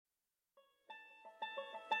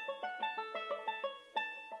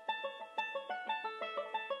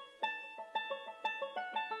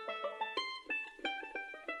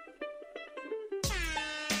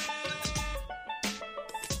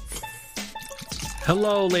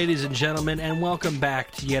Hello, ladies and gentlemen, and welcome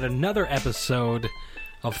back to yet another episode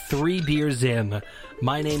of 3 Beers In.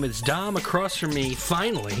 My name is Dom. Across from me,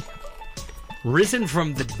 finally, risen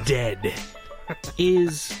from the dead,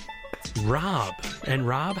 is Rob. And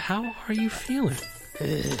Rob, how are you feeling?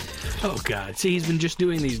 Oh, God. See, he's been just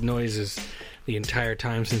doing these noises the entire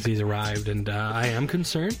time since he's arrived, and I am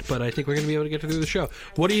concerned, but I think we're going to be able to get through the show.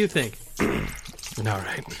 What do you think? All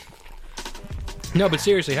right. No, but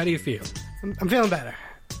seriously, how do you feel? I'm feeling better.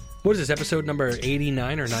 What is this, episode number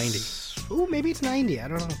 89 or 90? Ooh, maybe it's 90. I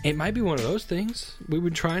don't know. It might be one of those things. We were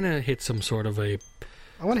trying to hit some sort of a...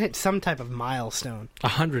 I want to hit some type of milestone.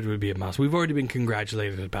 100 would be a milestone. We've already been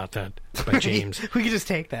congratulated about that by James. We could just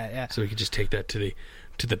take that, yeah. So we could just take that to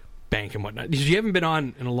the bank and whatnot. You haven't been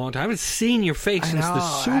on in a long time. I haven't seen your face since the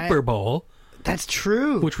Super Bowl. That's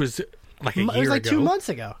true. Which was like a year ago. It was like 2 months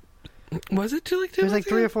ago. Was it 2 months ago? It was like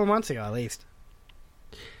 3 or 4 months ago, at least.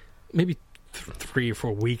 Maybe 3 or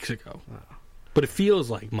 4 weeks ago. Oh. But it feels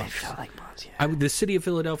like months. It felt like months, yeah. The city of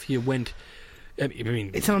Philadelphia went... I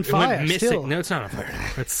mean, it's on fire. Went missing. Still. No, it's not on fire.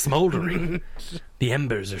 It's smoldering. The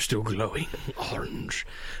embers are still glowing orange.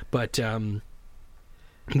 But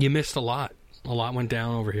you missed a lot. A lot went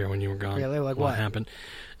down over here when you were gone. Really? Like what happened?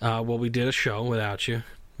 Well, we did a show without you.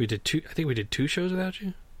 We did 2. I think we did 2 shows without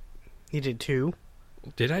you. You did 2.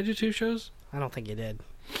 Did I do 2 shows? I don't think you did.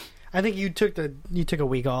 I think you took a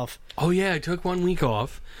week off. Oh yeah, I took 1 week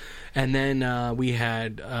off, and then we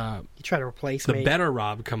had you try to replace the me. better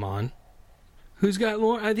Rob come on. Who's got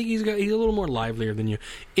more? I think he's a little more livelier than you.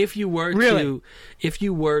 If you were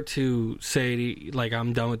to say like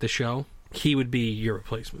I'm done with the show, he would be your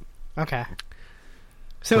replacement. Okay.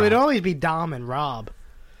 So it'd always be Dom and Rob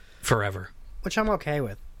forever, which I'm okay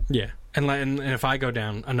with. Yeah, and if I go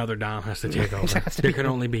down, another Dom has to take over. There can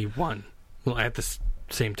only be one. Well, at the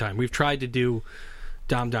same time, we've tried to do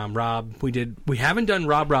Dom Rob. We haven't done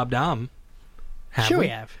Rob Dom. Sure, we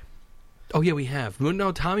have. Oh yeah, we have.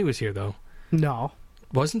 No, Tommy was here though. No,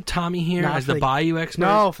 wasn't Tommy here as the Bayou expert?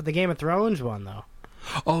 No, for the Game of Thrones one though.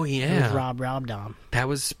 Oh yeah, it was Rob Dom. That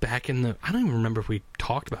was back in the. I don't even remember if we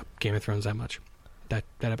talked about Game of Thrones that much. That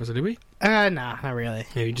episode, did we? Nah, not really.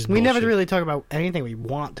 Yeah, we never really talk about anything we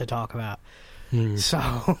want to talk about.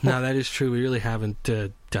 So no, that is true. We really haven't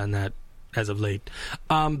done that as of late.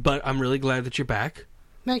 But I'm really glad that you're back.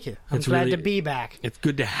 Thank you. I'm glad to be back. It's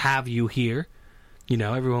good to have you here. You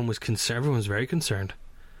know, everyone was concerned. Everyone was very concerned.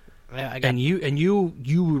 Yeah, and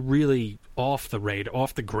you were really off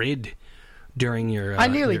the grid during your. I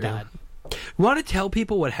nearly died. Want to tell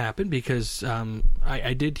people what happened because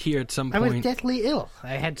I did hear at some point. I was deathly ill.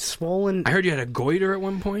 I had swollen. I heard you had a goiter at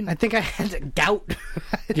one point. I think I had gout.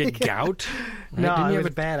 You had gout? No, it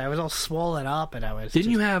was bad. I was all swollen up, and I was.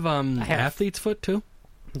 Didn't you have athlete's foot too?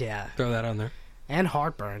 Yeah. Throw that on there. And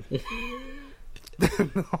heartburn.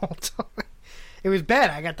 The whole time. It was bad.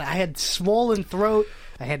 I had swollen throat.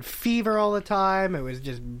 I had fever all the time. It was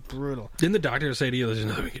just brutal. Didn't the doctor say to you, "There's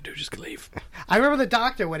nothing we can do, just leave"? I remember the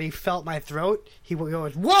doctor when he felt my throat. He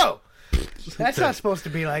goes, "Whoa, that's not supposed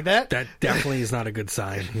to be like that." That definitely is not a good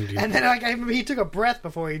sign. And then I remember he took a breath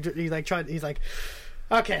before he tried. He's like,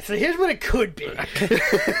 "Okay, so here's what it could be."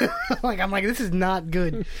 I'm like, this is not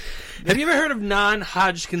good. Have you ever heard of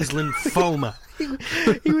non-Hodgkin's lymphoma?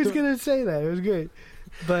 He was gonna say that. It was good.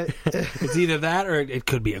 But it's either that or it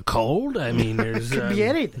could be a cold. I mean, there's it could be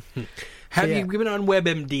anything. Have you been on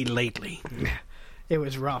WebMD lately? It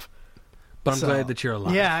was rough, but I'm glad that you're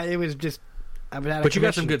alive. Yeah, it was just. But you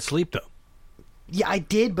got some good sleep though. Yeah, I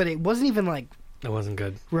did, but it wasn't even like. It wasn't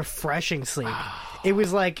good. Refreshing sleep. It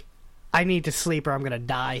was like, I need to sleep or I'm gonna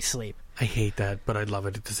die. Sleep. I hate that, but I love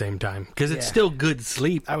it at the same time because it's still good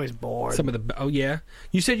sleep. I was bored. Oh yeah,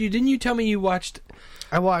 you said didn't you tell me you watched?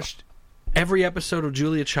 I watched. Every episode of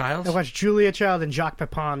Julia Childs? I watched Julia Child and Jacques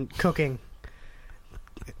Pepin cooking.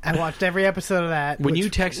 I watched every episode of that. When you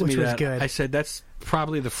texted me that, good. I said that's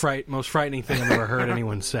probably the most frightening thing I've ever heard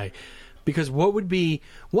anyone say. Because what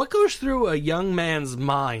goes through a young man's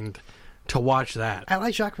mind to watch that? I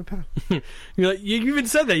like Jacques Pepin. You even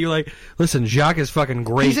said that. You're like, listen, Jacques is fucking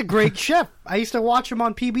great. He's a great chef. I used to watch him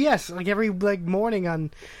on PBS like every morning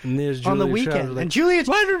on the weekend. And Julia,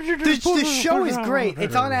 the show is great.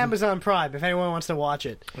 It's on Amazon Prime if anyone wants to watch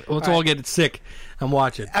it. Let's all get sick and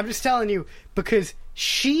watch it. I'm just telling you because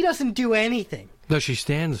she doesn't do anything. No, she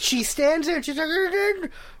stands. She stands there and she's like,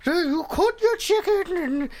 "You cook your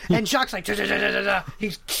chicken," and Jacques like,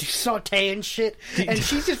 he's sauteing shit, and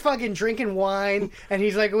she's just fucking drinking wine, and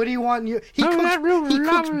he's like, "What do you want?" He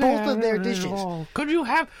cooks both of their dishes. Could you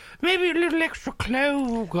have maybe a little extra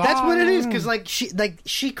clove? That's what it is, because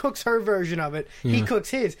she cooks her version of it, he cooks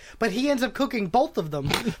his, but he ends up cooking both of them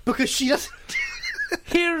because she doesn't.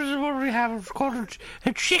 Here's what we have. It's called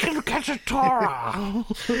a chicken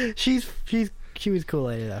cacciatore. She was cool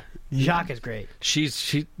lady though. Jacques is great.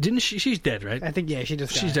 She's dead, right? I think she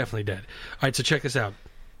just. She's definitely dead. All right, so check this out.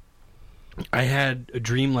 I had a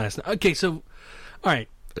dream last night. Okay, so all right,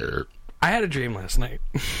 I had a dream last night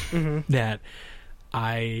that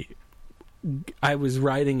I was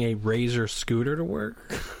riding a Razor scooter to work.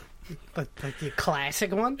 Like the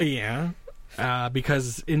classic one. Yeah,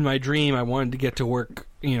 because in my dream I wanted to get to work,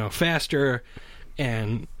 faster,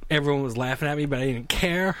 and everyone was laughing at me, but I didn't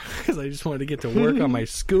care because I just wanted to get to work on my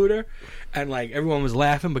scooter, and like everyone was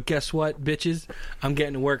laughing. But guess what, bitches? I'm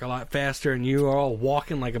getting to work a lot faster, and you are all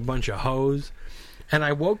walking like a bunch of hoes. And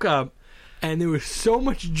I woke up, and there was so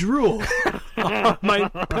much drool on my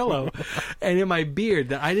pillow and in my beard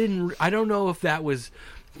that I don't know if that was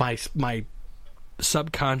my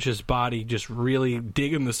subconscious body just really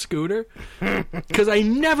digging the scooter, because I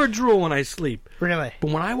never drool when I sleep. Really?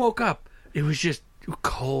 But when I woke up, it was just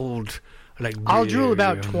cold. Like I'll drool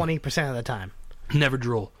about 20% of the time. Never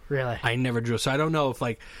drool. Really? I never drool. So I don't know if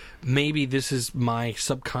maybe this is my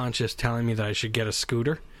subconscious telling me that I should get a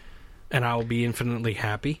scooter, and I will be infinitely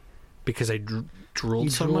happy because I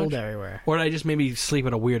drooled so much. Everywhere. Or did I just maybe sleep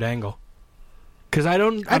at a weird angle? Because I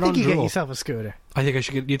think you drool. Get yourself a scooter. I think I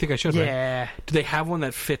should get. You think I should? Yeah. Right? Do they have one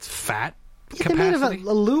that fits fat capacity? They're made of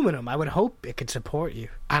aluminum. I would hope it could support you.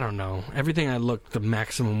 I don't know. Everything I looked, the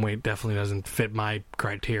maximum weight definitely doesn't fit my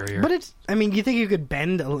criteria. But you think you could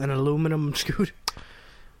bend an aluminum scooter?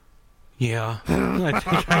 Yeah, I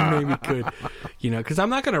think I maybe could. Because I'm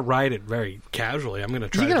not going to ride it very casually. I'm going to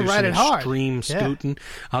try to do some extreme scooting.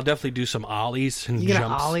 I'll definitely do some ollies and jumps. You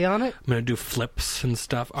gonna ollie on it? I'm going to do flips and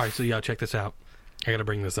stuff. All right, so check this out. I got to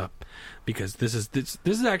bring this up because this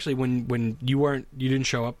is actually when you didn't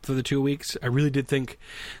show up for the 2 weeks. I really did think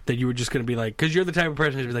that you were just going to be like, because you're the type of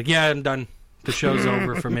person who'd be like, yeah, I'm done. The show's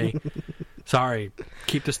over for me. Sorry,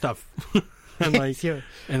 keep the stuff. And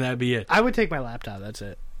and that'd be it. I would take my laptop. That's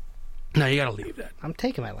it. No, you gotta leave that. I'm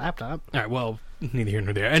taking my laptop. All right, well, neither here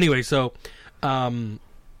nor there. Anyway, so I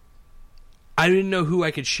didn't know who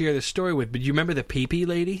I could share this story with, but you remember the pee-pee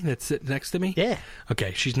lady that's sitting next to me? Yeah.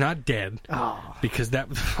 Okay, she's not dead. Oh. Because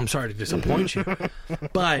I'm sorry to disappoint you.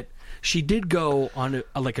 But she did go on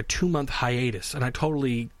a 2-month hiatus, and I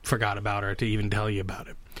totally forgot about her to even tell you about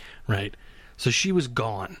it, right? So she was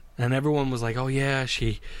gone, and everyone was like, oh, yeah,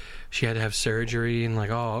 she had to have surgery, and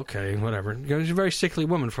oh, okay, whatever. She's a very sickly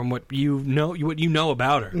woman from what you know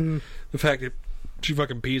about her. Mm. The fact that she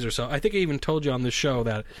fucking pees herself. I think I even told you on this show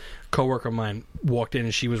that a coworker of mine walked in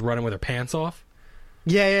and she was running with her pants off.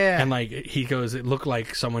 Yeah. And he goes, it looked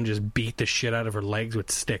like someone just beat the shit out of her legs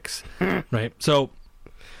with sticks. Right? So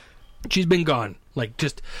she's been gone.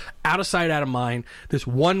 Just out of sight, out of mind. This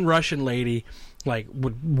one Russian lady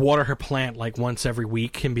would water her plant once every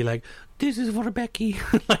week and be like, this is for Becky.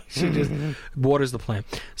 She just waters the plant.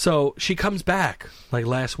 So she comes back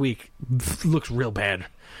last week, looks real bad.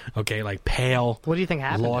 Okay, pale. What do you think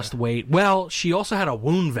happened? Lost weight. Well, she also had a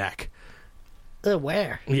wound vac.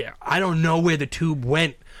 Where? Yeah, I don't know where the tube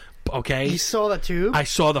went. Okay, you saw the tube? I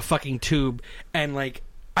saw the fucking tube, and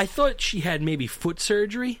I thought she had maybe foot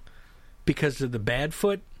surgery because of the bad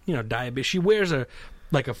foot. Diabetes. She wears a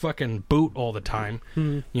fucking boot all the time.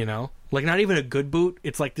 Not even a good boot.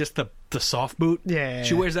 It's just the soft boot. Yeah.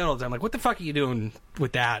 She wears that all the time. What the fuck are you doing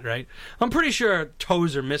with that, right? I'm pretty sure her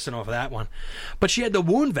toes are missing off of that one. But she had the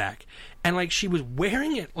wound vac, and she was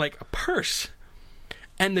wearing it like a purse.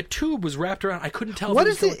 And the tube was wrapped around. I couldn't tell. What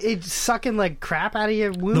is it? It's sucking crap out of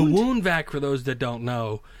your wound? The wound vac, for those that don't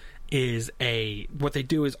know, is what they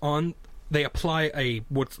do is they apply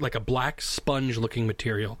what's like a black sponge looking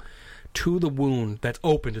material to the wound that's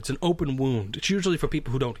opened. It's an open wound. It's usually for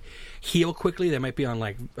people who don't heal quickly. They might be on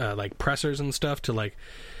pressors and stuff to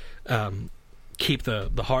keep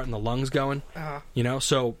the heart and the lungs going. Uh-huh.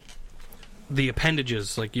 So the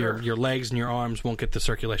appendages, your legs and your arms, won't get the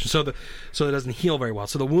circulation. So it doesn't heal very well.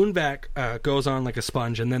 So the wound vac goes on like a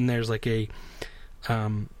sponge, and then there's a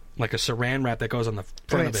saran wrap that goes on the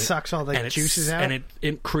front of it. It sucks all the juices out? And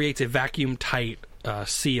it creates a vacuum tight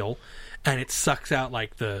seal, and it sucks out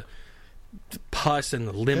the pus and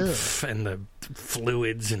the lymph and the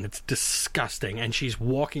fluids, and it's disgusting. And she's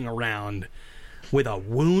walking around with a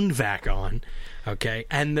wound vac on, okay?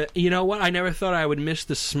 And you know what? I never thought I would miss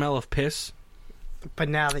the smell of piss. But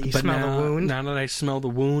now that you smell the wound? Now that I smell the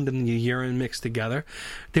wound and the urine mixed together,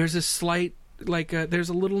 there's a slight, there's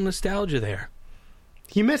a little nostalgia there.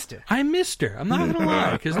 You missed her. I missed her. I'm not going to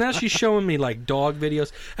lie. Because now she's showing me, dog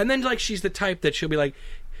videos. And then, she's the type that she'll be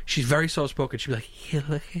she's very soft-spoken. She'll be like, you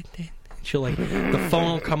look at that. She'll like the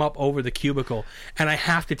phone will come up over the cubicle, and I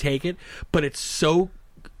have to take it, but it's so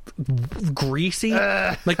greasy.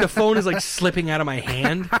 Like the phone is like slipping out of my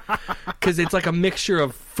hand because it's like a mixture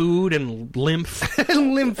of food and lymph.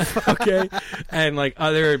 Okay, and like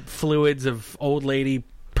other fluids of old lady,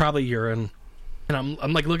 probably urine. And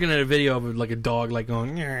I'm like looking at a video of like a dog like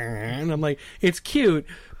going, and I'm like, it's cute,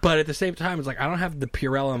 but at the same time, it's like I don't have the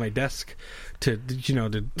Purell on my desk to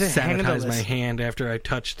sanitize my hand after I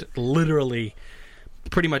touched literally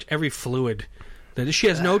pretty much every fluid. That she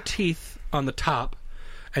has no teeth on the top,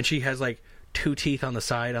 and she has like 2 teeth on the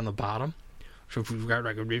side on the bottom. So we've got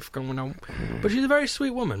like a reef going on, but she's a very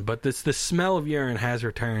sweet woman. But the smell of urine has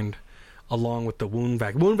returned. Along with the wound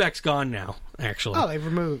vac. Wound vac's gone now, actually. Oh,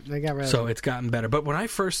 they got rid of it. So it's gotten better. But when I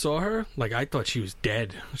first saw her, like, I thought she was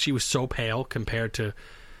dead. She was so pale compared to...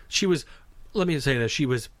 Let me say this. She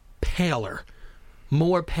was paler.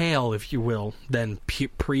 More pale, if you will, than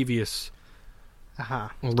previous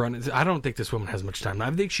run. I don't think this woman has much time.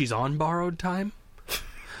 I think she's on borrowed time.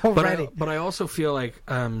 Already. But I also feel like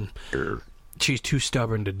she's too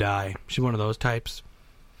stubborn to die. She's one of those types.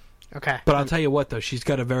 Okay. But I'll tell you what, though. She's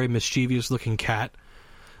got a very mischievous-looking cat,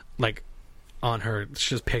 like, on her.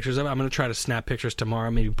 She has pictures of it. I'm going to try to snap pictures tomorrow,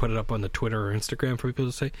 maybe put it up on the Twitter or Instagram for people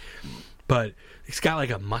to see. But he's got, like,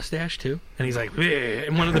 a mustache, too. And he's like, bleh.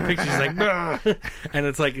 In one of the pictures, he's like, bleh. And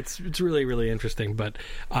it's like, it's really, really interesting. But,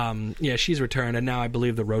 yeah, she's returned, and now I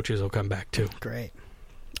believe the roaches will come back, too. Great.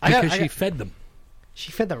 Because she fed them.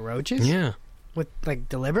 She fed the roaches? Yeah. With, like,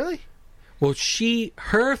 deliberately? Well,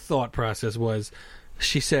 her thought process was...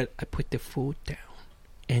 She said, I put the food down,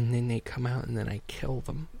 and then they come out, and then I kill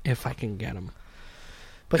them, if I can get them.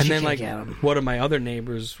 But and she then, can't like, get them. one of my other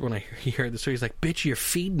neighbors, when he heard the story, he's like, bitch, you're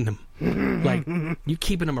feeding them. Like, you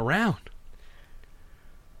keeping them around.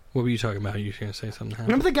 What were you talking about? You were going to say something.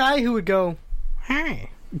 Remember the guy who would go, hey.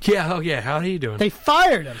 Yeah, oh, yeah, how are you doing? They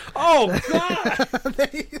fired him. Oh, God!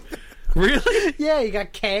 Really? Yeah, he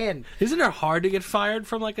got canned. Isn't it hard to get fired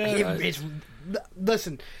from, like,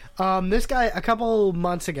 Listen, this guy, a couple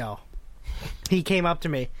months ago, he came up to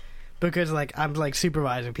me because, like, I'm, like,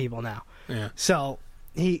 supervising people now. Yeah. So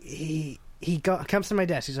he comes to my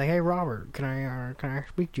desk. He's like, "Hey, Robert, can I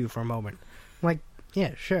speak to you for a moment?" I'm like,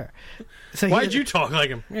 "Yeah, sure." So why'd you talk like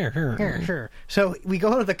him? Yeah, sure. So we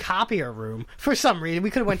go to the copier room for some reason.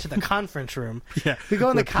 We could have went to the conference room. Yeah. We go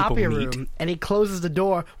in the copier room, and he closes the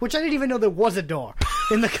door, which I didn't even know there was a door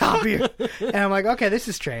in the copier. And I'm like, "Okay, this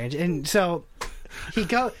is strange." And so he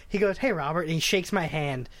goes, "Hey, Robert," and he shakes my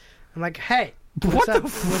hand. I'm like, "Hey,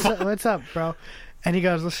 what's up, bro?" And he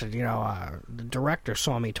goes, "Listen, the director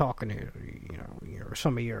saw me talking to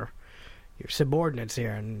some of your subordinates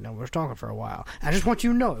here, and we were talking for a while. I just want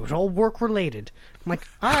you to know it was all work related." I'm like,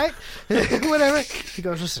 "All right, whatever." He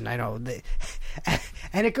goes, "Listen, I know,"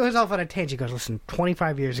 and it goes off on a tangent. He goes, "Listen,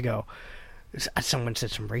 25 years ago, someone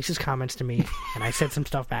said some racist comments to me, and I said some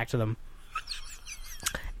stuff back to them,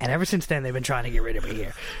 and ever since then, they've been trying to get rid of me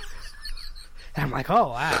here." And I'm like, "Oh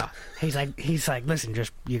wow." He's like, "Listen,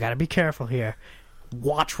 just you got to be careful here.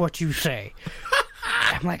 Watch what you say."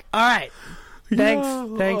 I'm like, "All right, thanks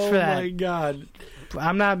for that." Oh my God,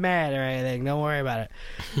 I'm not mad or anything. Don't worry about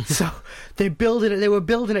it. So they were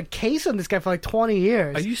building a case on this guy for like 20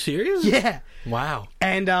 years. Are you serious? Yeah. Wow.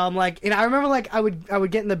 And I remember like I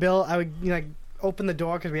would get in the bill. I would open the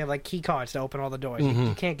door because we have like key cards to open all the doors. Mm-hmm.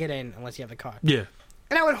 You can't get in unless you have the card. Yeah.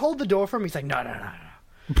 And I would hold the door for him. He's like, no.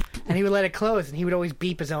 And he would let it close, and he would always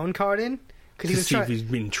beep his own card in. To see if he's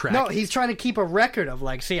being tracked. No, he's trying to keep a record of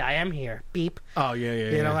like, see, I am here. Beep. Oh, yeah.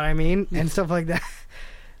 You know what I mean? And stuff like that.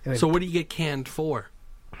 So what do you get canned for?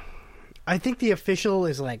 I think the official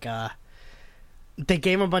is like, they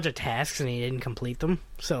gave him a bunch of tasks and he didn't complete them.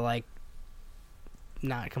 So like,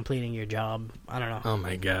 not completing your job. I don't know. Oh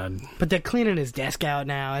my God. But they're cleaning his desk out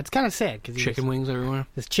now. It's kind of sad. Cause Chicken wings everywhere?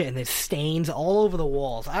 There's stains all over the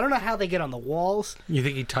walls. I don't know how they get on the walls. You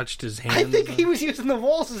think he touched his hands? I think he was using the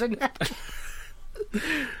walls as a napkin.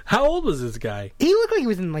 How old was this guy? He looked like he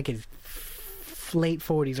was in like his late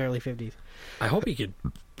 40s, early 50s. I hope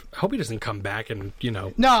he doesn't come back and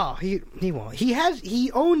No, he won't.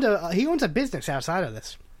 He owns a business outside of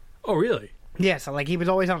this. Oh really? Yeah, so like he was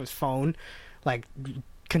always on his phone, like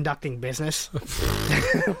conducting business,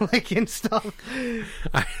 like and stuff.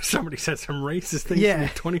 Somebody said some racist things to me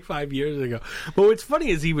 25 years ago. But what's funny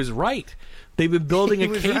is he was right. They've been building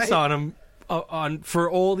a case on him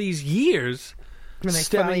for all these years. And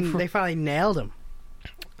they finally nailed him.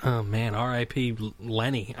 Oh man, R.I.P.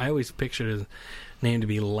 Lenny. I always pictured his name to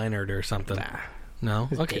be Leonard or something. Nah, no,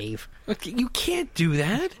 okay. Dave. Okay, you can't do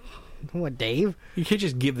that. What, Dave? You can't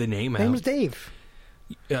just give the name out. His name was Dave.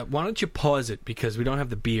 Why don't you pause it, because we don't have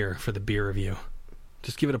the beer for the beer review.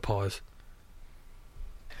 Just give it a pause.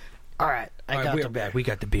 All right, We're back. We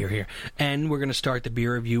got the beer here. And we're going to start the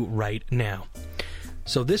beer review right now.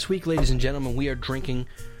 So this week, ladies and gentlemen, we are drinking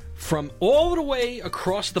from all the way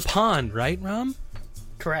across the pond, right, Rom?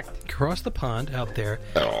 Correct. Across the pond out there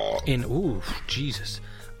in,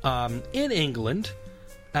 in England,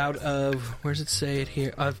 out of, where does it say it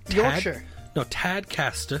here? Yorkshire. No,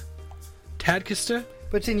 Tadcaster. Tadcaster?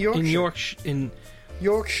 But it's in Yorkshire. In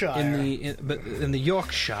Yorkshire. In the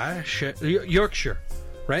Yorkshire,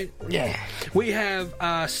 right? Yeah. We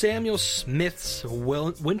have Samuel Smith's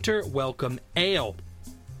Winter Welcome Ale.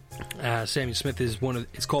 Samuel Smith is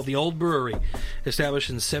it's called the Old Brewery, established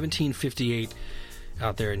in 1758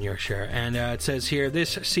 out there in Yorkshire. And it says here,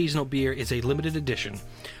 this seasonal beer is a limited edition,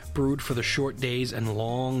 brewed for the short days and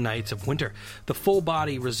long nights of winter. The full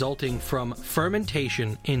body resulting from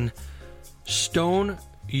fermentation in stone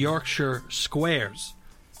Yorkshire squares.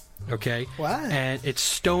 Okay? Wow. And it's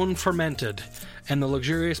stone fermented. And the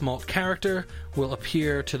luxurious malt character will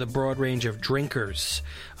appeal to the broad range of drinkers.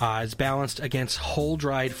 It's balanced against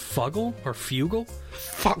whole-dried fuggle or fugle.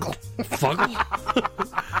 Fuggle. Fuggle?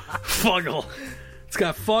 Fuggle. It's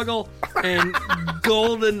got fuggle and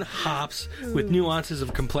golden hops with nuances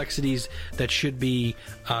of complexities that should be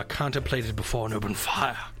contemplated before an open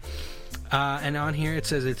fire. And on here it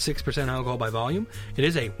says it's 6% alcohol by volume. It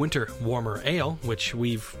is a winter warmer ale, which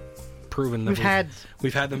we've proven that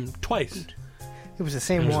we've had them twice. It was the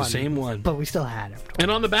same one. The same one. But we still had it.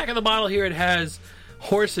 And on the back of the bottle here, it has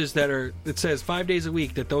horses it says 5 days a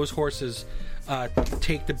week that those horses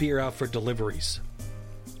take the beer out for deliveries.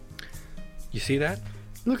 You see that?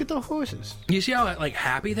 Look at the horses. You see how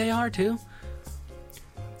happy they are too?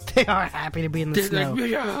 They are happy to be in the snow.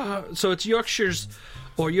 Yeah. So it's Yorkshire's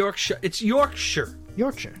or Yorkshire. It's Yorkshire.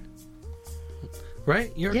 Yorkshire.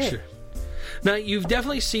 Right? Yorkshire. Yeah. Now, you've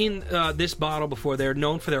definitely seen this bottle before. They're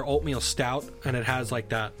known for their oatmeal stout, and it has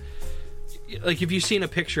that. If you've seen a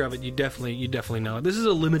picture of it, you definitely know it. This is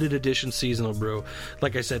a limited edition seasonal brew.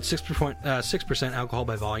 Like I said, 6% alcohol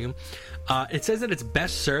by volume. It says that it's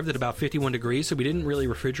best served at about 51 degrees, so we didn't really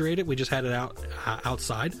refrigerate it. We just had it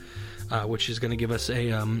outside, which is going to give us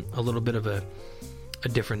a little bit of a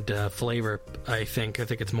different flavor, I think. I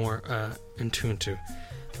think it's more in tune to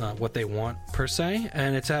what they want, per se.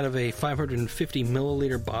 And it's out of a 550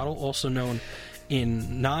 milliliter bottle, also known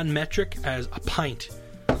in non-metric as a pint,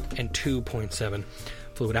 and 2.7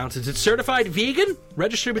 fluid ounces. It's certified vegan,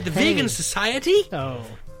 registered with the Vegan Society. Oh.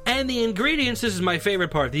 And the ingredients, this is my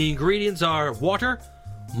favorite part. The ingredients are water,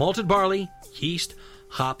 malted barley, yeast,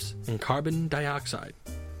 hops, and carbon dioxide.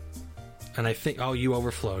 And I think, you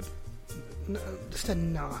overflowed. No, just a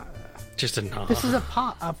nod. Just a nod. This is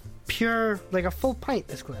a pure, a full pint,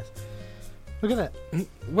 this glass. Look at that.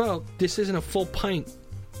 Well, this isn't a full pint.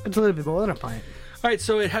 It's a little bit more than a pint. All right,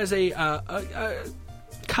 so it has a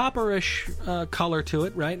copperish color to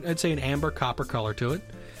it, right? I'd say an amber copper color to it.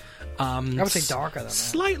 I would say darker than that.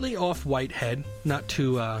 Slightly off-white head, not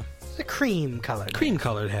too... it's a cream-colored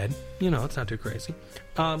Cream-colored head. It's not too crazy.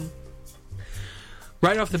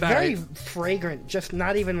 Right off the bat... Very fragrant, just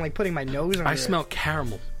not even, putting my nose on it. I smell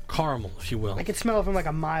caramel, if you will. I can smell it from,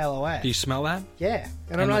 a mile away. Do you smell that? Yeah,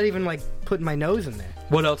 and I'm not even, putting my nose in there.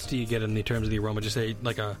 What else do you get in the terms of the aroma? Just I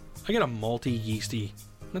get a malty, yeasty,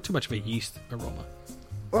 not too much of a yeast aroma.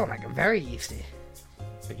 Oh my god, very yeasty.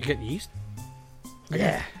 You get yeast?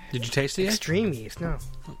 Yeah. Did you taste it yet? Extreme yeast, no.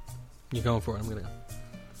 You're going for it. I'm going to go.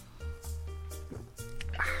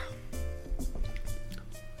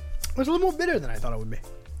 It was a little more bitter than I thought it would be.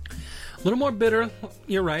 A little more bitter.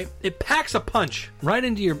 You're right. It packs a punch right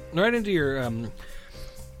into your.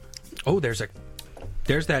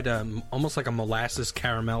 There's that almost like a molasses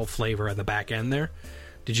caramel flavor at the back end there.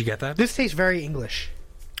 Did you get that? This tastes very English.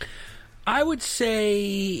 I would say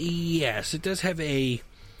yes. It does have a.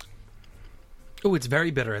 Oh, it's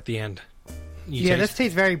very bitter at the end. This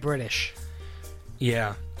tastes very British.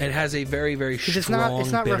 Yeah, it has a very, very strong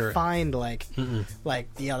it's not bitter. Refined like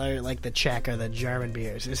the other, the Czech or the German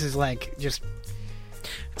beers. This is just...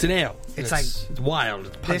 It's an ale. It's wild.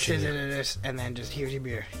 It's punching. This, and then just here's your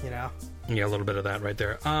beer, Yeah, a little bit of that right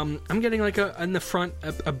there. I'm getting in the front,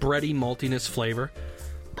 a bready maltiness flavor.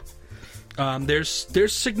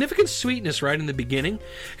 There's significant sweetness right in the beginning.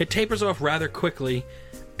 It tapers off rather quickly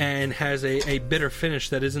and has a bitter finish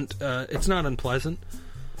that isn't, it's not unpleasant.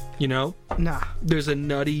 Nah. There's a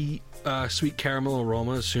nutty, sweet caramel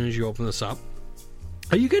aroma as soon as you open this up.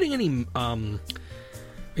 Are you getting any? Are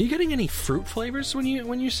you getting any fruit flavors when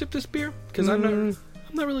you sip this beer? Because I'm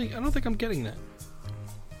not really. I don't think I'm getting that.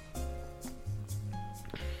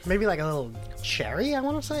 Maybe like a little cherry, I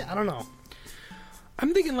want to say. I don't know.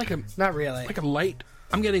 I'm thinking like a Not really. light.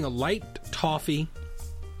 I'm getting a light toffee.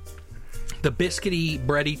 The biscuity,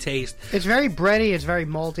 bready taste. It's very bready, it's very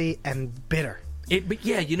malty, and bitter. But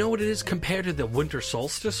yeah, you know what it is compared to the winter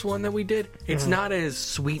solstice one that we did? It's not as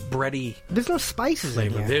sweet, bready There's no spices in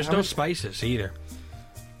flavor. here. There's no spices either.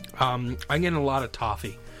 I'm getting a lot of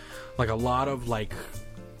toffee. Like a lot of like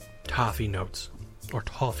toffee notes. Or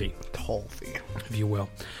toffee, Toffee. if you will.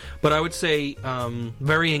 But I would say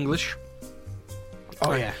very English.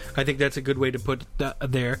 Oh, yeah. I think that's a good way to put that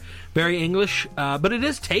there. Very English, but it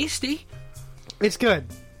is tasty. It's good.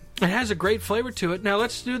 It has a great flavor to it. Now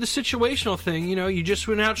let's do the situational thing. You know, you just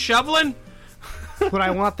went out shoveling. Would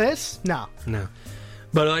I want this? No. No.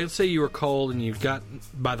 But let's say you were cold and you got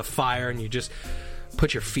by the fire and you just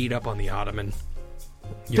put your feet up on the ottoman.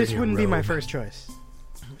 You're This in your wouldn't be my robe. first choice.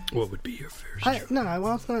 What would be your first? No,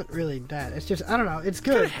 well, it's not really that. It's just, I don't know. It's It's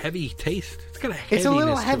got a good. heavy taste. It's got a It's a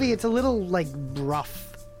little heaviness to heavy. it. It's a little, like,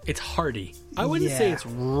 rough. It's hearty. I wouldn't say Yeah. it's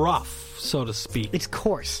rough, so to speak. It's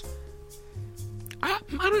coarse.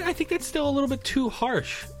 I think that's still a little bit too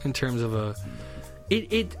harsh in terms of a.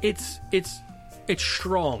 It's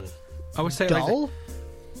strong. I would say Dull?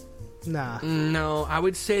 Nah. No, I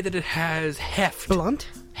would say that it has heft. Blunt?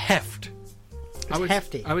 Heft.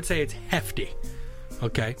 Hefty. I would say it's hefty.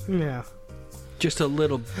 Okay, Yeah. just a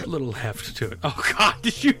little heft to it. Oh God,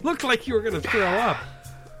 did you look like you were gonna throw up?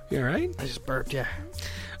 You all right? I just burped, yeah.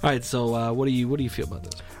 All right. So, what do you feel about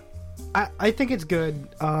this? I think it's good.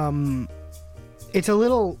 It's a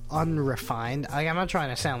little unrefined. I'm not trying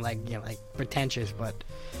to sound like pretentious, but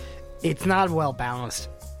it's not well balanced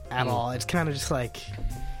at all. It's kind of just like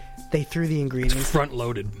they threw the ingredients. Front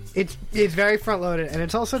loaded. It's very front loaded, and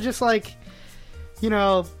it's also just like,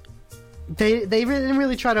 they didn't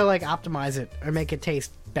really try to like optimize it or make it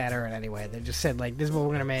taste better in any way. They just said like, this is what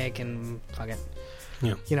we're gonna make, and fuck it.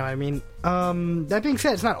 Yeah. You know what I mean? That being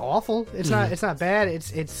said, it's not awful. It's not bad.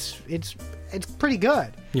 It's pretty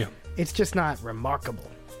good. Yeah. It's just not remarkable.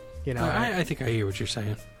 I think I hear what you're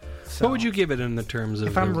saying. So, What would you give it in the terms of?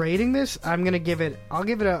 If I'm rating this, I'll give it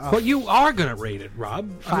a But you are gonna rate it, Rob.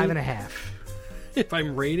 5.5. If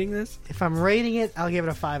I'm rating this, If I'm rating it, I'll give it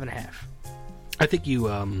a 5.5. I think you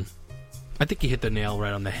hit the nail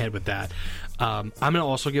right on the head with that. I'm gonna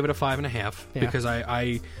also give it a 5.5 Yeah. because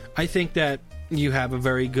I think that you have a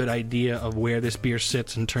very good idea of where this beer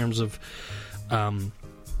sits in terms of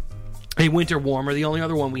a winter warmer. The only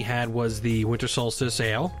other one we had was the Winter Solstice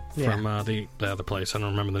Ale from the other place. I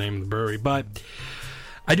don't remember the name of the brewery, but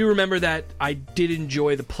I do remember that I did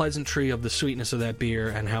enjoy the pleasantry of the sweetness of that beer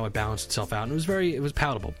and how it balanced itself out. And it was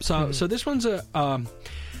palatable. So this one's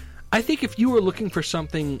I think if you were looking for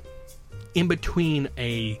something in between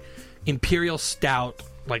a imperial stout,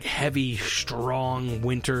 like heavy, strong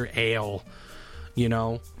winter ale,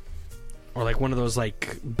 or like one of those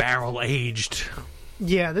like barrel aged.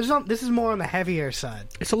 Yeah, this is more on the heavier side.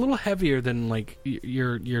 It's a little heavier than like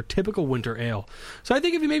your typical winter ale. So I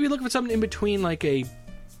think if you maybe look for something in between, like a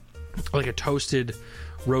toasted,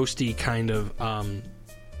 roasty kind of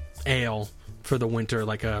ale for the winter,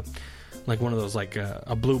 like one of those like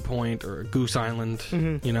a Blue Point or a Goose Island,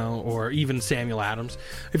 or even Samuel Adams.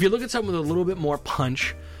 If you look at something with a little bit more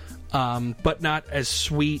punch, but not as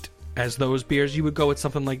sweet as those beers, you would go with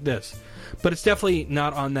something like this. But it's definitely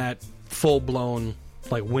not on that full blown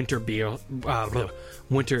like winter beer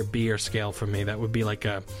scale for me. That would be like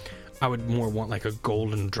I would more want like a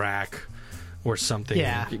Golden Drac or something.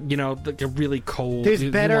 Yeah. Like a really cold. There's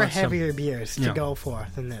you better, want some- heavier beers to Yeah. go for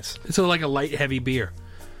than this. So like a light, heavy beer.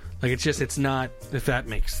 Like it's not, if that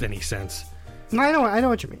makes any sense. No, I know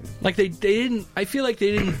what you mean. Like they didn't. I feel like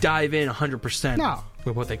they didn't dive in 100% No.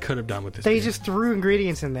 with what they could have done with this. They beer. just threw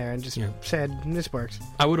ingredients in there and just Yeah. said, this works.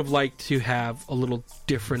 I would have liked to have a little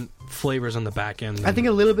different flavors on the back end. I think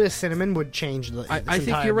a little bit of cinnamon would change the I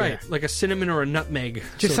think you're right. Like a cinnamon or a nutmeg.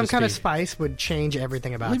 Just so some to kind of speak. spice would change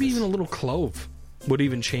everything about Maybe this. even a little clove would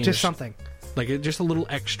even change. Just something. Like just a little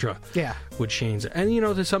extra. Yeah. Would change it. And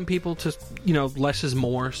to some people, less is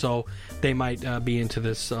more, so they might be into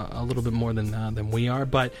this a little bit more than we are.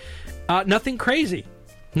 But nothing crazy.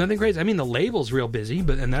 Nothing crazy. I mean, the label's real busy,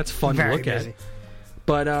 and that's fun Very to look busy. at.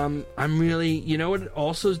 But I'm really, what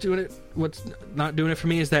also is doing it, what's not doing it for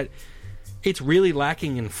me is that it's really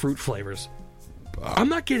lacking in fruit flavors. I'm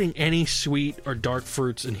not getting any sweet or dark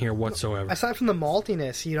fruits in here whatsoever. Aside from the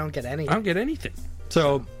maltiness, you don't get any. I don't get anything.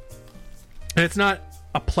 So, and it's not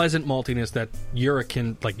a pleasant maltiness that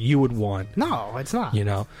you would want. No, it's not.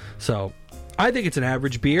 So I think it's an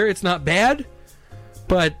average beer. It's not bad,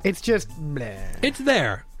 but It's just bleh. it's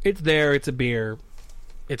there. It's there. It's a beer.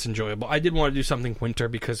 it's enjoyable. I did want to do something winter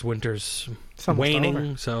because winter's almost waning.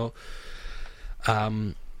 over. So,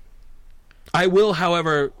 I will,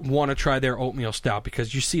 however, want to try their oatmeal stout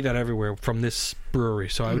because you see that everywhere from this brewery.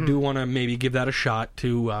 So I do want to maybe give that a shot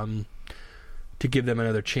to give them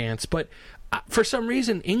another chance. But for some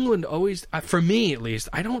reason, England always, for me at least,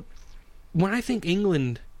 I don't. When I think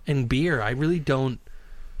England and beer, I really don't.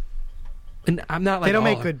 And I'm not like They don't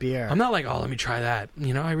make good beer. I'm not like, oh, let me try that.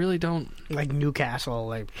 You know, I really don't. Like Newcastle,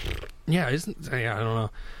 like Yeah, I don't know.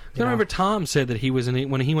 I Yeah. remember Tom said that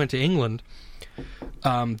when he went to England,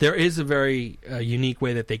 there is a very unique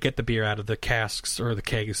way that they get the beer out of the casks or the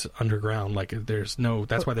kegs underground. Like that's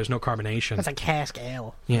why there's no carbonation. that's a cask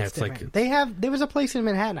ale. Yeah, It's it's like different. There was a place in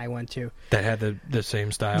Manhattan I went to. that had the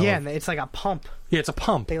same style. Yeah, and it's like a pump. Yeah, it's a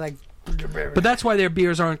pump. They like. But that's why their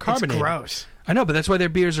beers aren't It's carbonated. gross. I know, but that's why their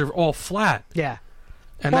beers are all flat. Yeah.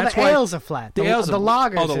 And Well, that's the why ales are flat. The ales the are-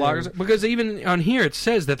 lagers. Oh, the lagers. Because even on here it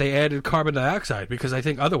says that they added carbon dioxide because I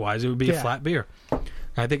think otherwise it would be a Yeah. flat beer.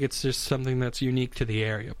 I think it's just something that's unique to the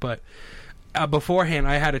area. But beforehand,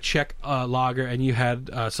 I had a Czech lager, and you had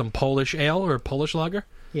some Polish ale or Polish lager,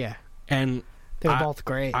 Yeah. and They were both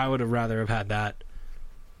great. I would have rather have had that.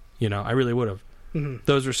 You know, I really would have. Mhm.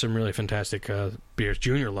 Those were some really fantastic beers.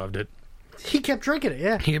 Junior loved it. He kept drinking it,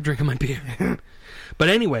 yeah. He kept drinking my beer. But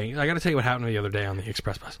anyway, I got to tell you what happened to me the other day on the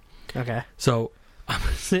express bus. Okay. So I'm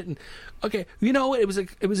sitting. Okay, you know what?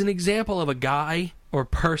 It was an example of a guy or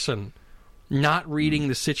person not reading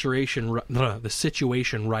the situation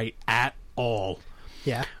right at all.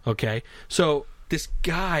 Yeah. Okay, so this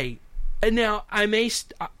guy, and now I'm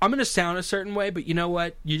going to sound a certain way, but you know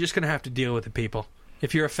what? You're just going to have to deal with the people.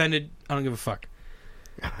 If you're offended, I don't give a fuck.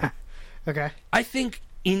 Okay. I think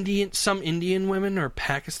some Indian women or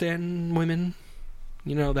Pakistan women,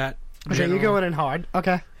 you know that. Okay, you're general- going in hard.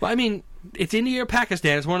 Okay. Well, I mean, it's India or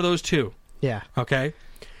Pakistan. It's one of those two. Yeah. Okay,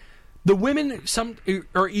 the women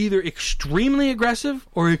are either extremely aggressive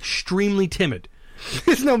or extremely timid.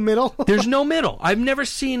 There's no middle. There's no middle. I've never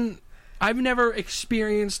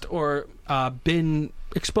experienced or been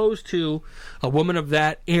exposed to a woman of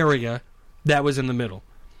that area that was in the middle.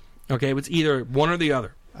 Okay, it was either one or the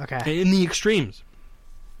other. Okay. In the extremes.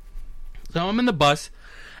 So I'm in the bus,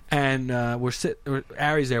 and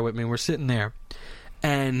Ari's there with me. We're sitting there,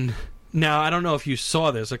 and now I don't know if you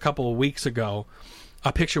saw this. A couple of weeks ago,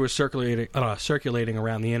 a picture was circulating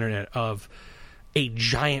around the internet of a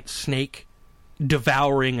giant snake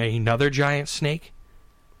devouring another giant snake.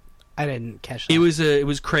 I didn't catch that. It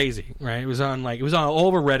was crazy, right? It was on all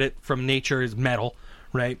over Reddit from Nature is Metal,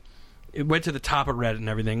 right? It went to the top of Reddit and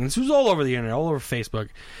everything. And this was all over the internet, all over Facebook.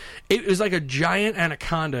 It was like a giant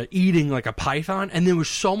anaconda eating like a python, and there was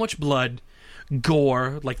so much blood,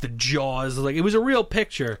 gore, like the jaws. Like it was a real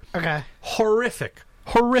picture. Okay.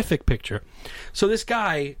 Horrific picture. So this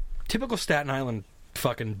guy, typical Staten Island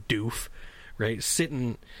fucking doof, right,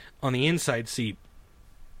 sitting on the inside seat.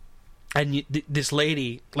 And this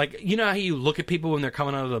lady, like, you know how you look at people when they're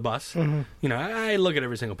coming out of the bus? Mm-hmm. You know, I look at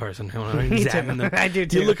every single person. I want to examine them. I do,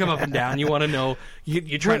 too. You look them up and down. You want to know.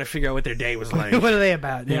 You're trying to figure out what their day was like. What are they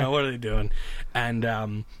about? You know, what are they doing?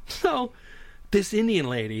 And so this Indian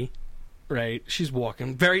lady, right, she's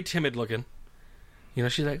walking, very timid looking. You know,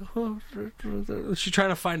 she's like, oh, she's trying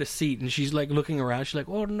to find a seat, and she's like looking around. She's like,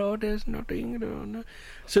 oh, no, there's nothing. No.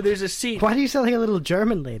 So there's a seat. Why do you sound like a little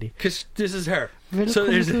German lady? Because this is her. So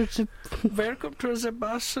there's welcome to the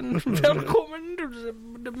bus and welcome to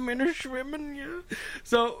the Ministryman. Yeah.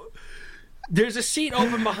 So there's a seat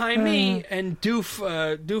open behind me, and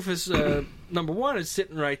Doofus number one is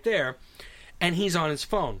sitting right there, and he's on his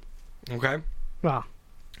phone. Okay. Wow.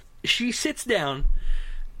 She sits down,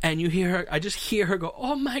 and you hear her. I just hear her go,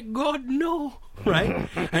 "Oh my God, no!" Right?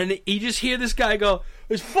 And you just hear this guy go,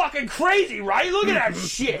 "It's fucking crazy, right? Look at that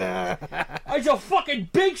shit! It's a fucking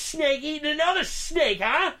big snake eating another snake,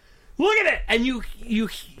 huh? Look at it!" And you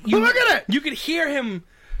Look at it! You could hear him.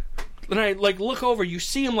 And I like look over. You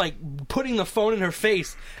see him like putting the phone in her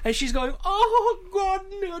face, and she's going, "Oh God,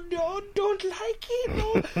 no, don't like it,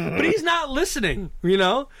 no." But he's not listening. You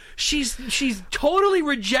know, she's totally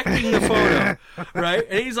rejecting the photo, right?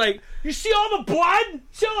 And he's like, "You see all the blood?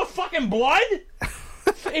 See all the fucking blood?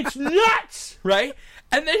 It's nuts, right?"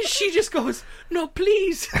 And then she just goes, "No,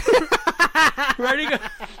 please." Right?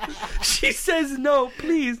 She says, "No,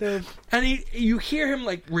 please." And you hear him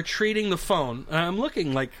like retreating the phone. And I'm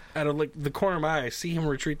looking like out of like the corner of my eye. I see him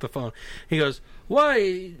retreat the phone. He goes, "Why?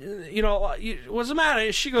 You know, what's the matter?"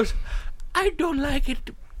 And she goes, "I don't like it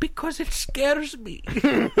because it scares me.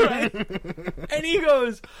 Right? And he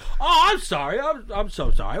goes, "Oh, I'm sorry. I'm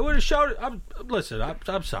so sorry. I would have showed it. Listen,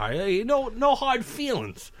 I'm sorry. No hard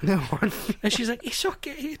feelings." No hard feelings. And she's like, "It's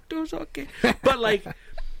okay. It was okay." But like,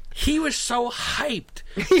 he was so hyped.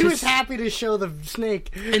 He was happy to show the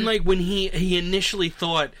snake. And like when he initially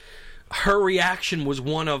thought her reaction was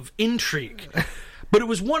one of intrigue, but it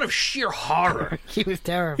was one of sheer horror. He was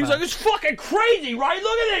terrified. He was like, "It's fucking crazy, right?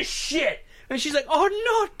 Look at this shit." And she's like, "Oh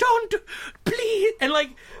no, don't, please." And like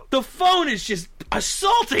the phone is just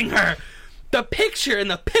assaulting her. The picture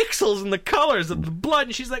and the pixels and the colors of the blood,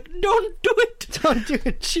 and she's like, "Don't do it. Don't do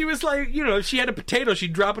it." She was like, she had a potato,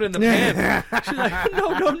 she'd drop it in the pan. She's like,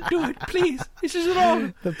 "No, don't do it, please. This is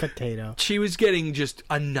wrong." The potato. She was getting just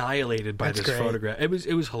annihilated by this photograph. It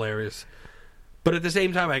was hilarious. But at the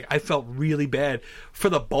same time, I felt really bad for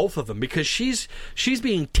the both of them because she's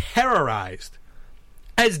being terrorized.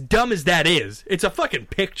 As dumb as that is, it's a fucking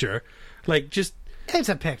picture. Like, it's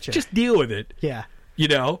a picture. Just deal with it. Yeah.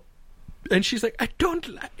 And she's like,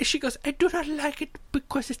 she goes, "I do not like it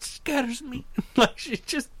because it scares me." Like,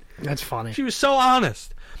 That's funny. She was so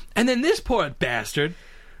honest. And then this poor bastard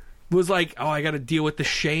was like, "Oh, I got to deal with the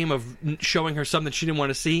shame of showing her something she didn't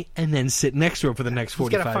want to see," and then sit next to her for the next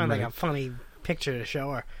 45 minutes. He's got to find like a funny picture to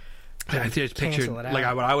show her. I just pictured, what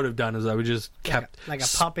I would have done is I would just kept like a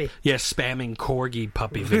puppy. Spamming corgi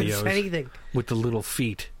puppy videos. Anything with the little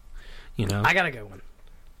feet. I got a good one.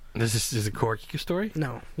 This is a corgi story?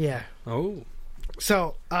 No. Yeah. Oh.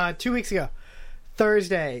 So 2 weeks ago,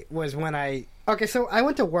 Thursday was when so I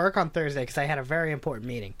went to work on Thursday because I had a very important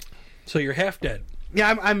meeting. So you're half dead.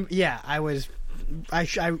 Yeah, I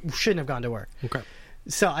shouldn't have gone to work. Okay.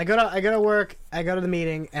 So I go to work, I go to the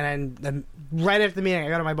meeting, and then right after the meeting, I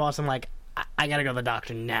go to my boss. I'm like, I gotta go to the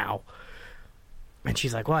doctor now. And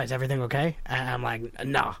she's like, "What? Is everything okay?" And I'm like,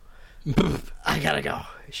 "No, I gotta go."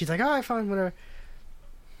 She's like, "All right, fine, whatever."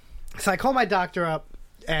 So I call my doctor up,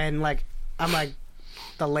 and I'm like,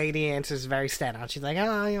 the lady answers very standout. She's like,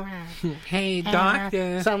 "Oh, hey,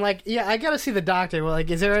 doctor." So I'm like, "Yeah, I gotta see the doctor." Well, like,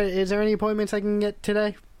 is there any appointments I can get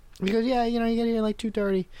today? He goes, "Yeah, you get here like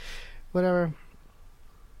 2:30, whatever."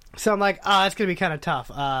 So I'm like, "Oh, that's gonna be kind of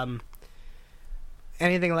tough.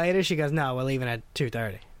 Anything later?" She goes, "No, we're leaving at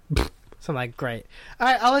 2:30. So I'm like, "Great. All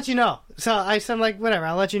right, I'll let you know." So I'm like, "Whatever,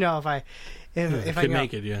 I'll let you know if I can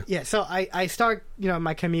make it." Yeah. Yeah. So I start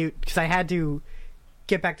my commute because I had to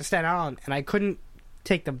get back to Staten Island and I couldn't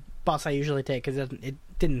take the bus I usually take because it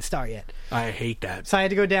didn't start yet. I hate that. So I had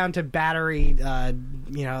to go down to Battery, the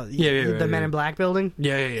Men in Black building.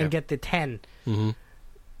 Yeah. And get the 10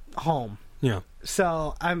 home. Yeah.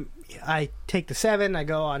 So I take the 7, I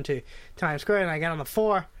go on to Times Square, and I get on the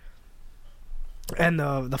 4, and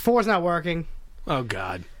the 4's not working. Oh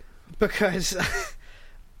God! Because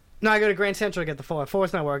no, I go to Grand Central to get the 4.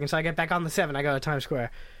 4's not working, so I get back on the 7. I go to Times Square.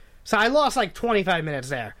 So I lost like 25 minutes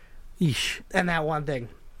there. Eesh. And that one thing.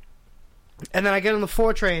 And then I get on the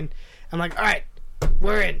 4 train. I'm like, all right,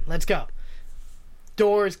 we're in. Let's go.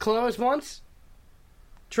 Doors close once.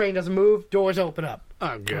 Train doesn't move. Doors open up.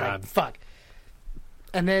 Oh God! I'm like, fuck.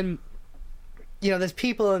 And then, there's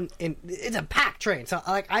people in it's a packed train. So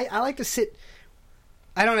I like to sit.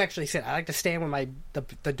 I don't actually sit. I like to stand with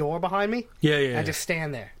the door behind me. Yeah. I just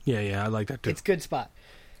stand there. Yeah. I like that too. It's a good spot.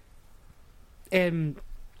 And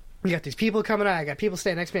you got these people coming out. I got people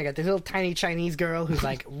standing next to me. I got this little tiny Chinese girl who's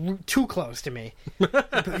like too close to me.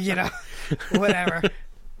 Whatever.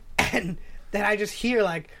 And then I just hear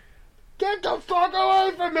like, "Get the fuck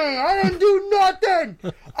away from me! I didn't do nothing!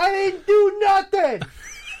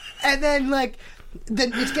 And then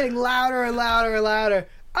it's getting louder and louder and louder.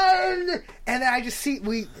 And then I just see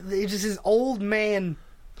it's just this old man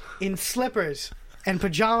in slippers and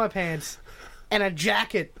pajama pants and a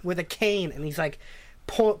jacket with a cane, and he's like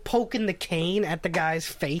poking the cane at the guy's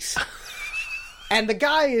face. And the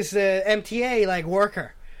guy is the MTA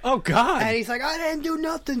worker. Oh God! And he's like, "I didn't do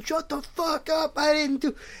nothing. Shut the fuck up. I didn't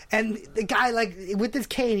do." And the guy with his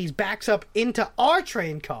cane, he backs up into our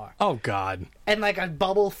train car. Oh God! And a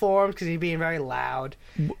bubble forms because he's being very loud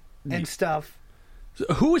and stuff. So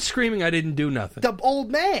who was screaming? "I didn't do nothing"? The old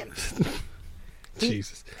man.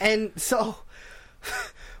 Jesus. And so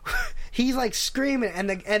he's screaming, and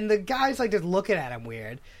the guy's just looking at him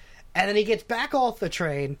weird. And then he gets back off the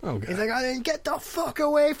train. Oh, God. He's like, "I didn't get the fuck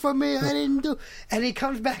away from me. I didn't do." And he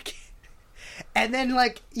comes back in. And then,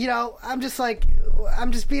 I'm just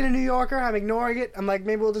being a New Yorker. I'm ignoring it. I'm like,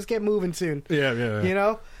 maybe we'll just get moving soon. Yeah.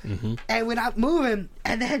 Mm-hmm. And we're not moving.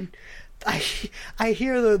 And then I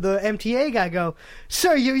hear the MTA guy go,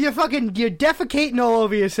 "Sir, you're defecating all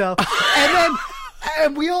over yourself." And then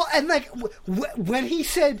when he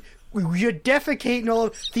said, you're defecating all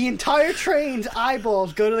of the entire train's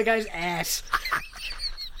eyeballs go to the guy's ass.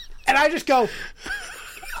 And I just go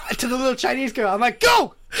to the little Chinese girl. I'm like,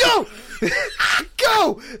 go!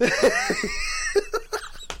 Go!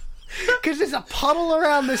 Because there's a puddle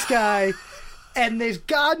around this guy, and there's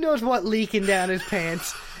God knows what leaking down his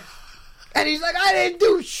pants. And he's like, I didn't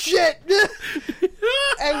do shit!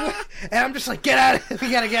 and I'm just like, get out of here. We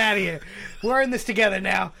gotta get out of here. We're in this together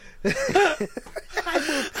now.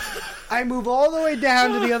 I move all the way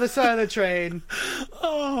down to the other side of the train.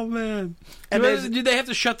 Oh, man. And Did they have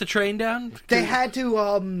to shut the train down? they had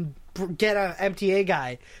to get an MTA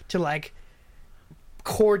guy to, like,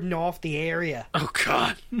 cordon off the area. Oh,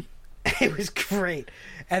 God. It was great.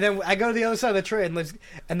 And then I go to the other side of the train,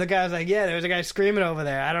 and the guy was like, yeah, there was a guy screaming over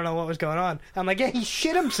there. I don't know what was going on. I'm like, yeah, he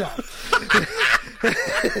shit himself.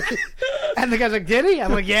 And the guy's like, did he?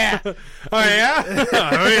 I'm like, yeah. Oh, yeah?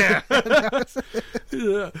 Oh,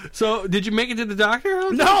 yeah. So, did you make it to the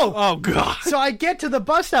doctor? No! Oh, God. So I get to the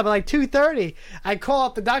bus stop at like 2:30. I call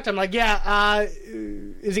up the doctor. I'm like, yeah,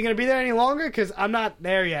 is he going to be there any longer? Because I'm not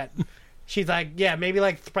there yet. She's like, yeah, maybe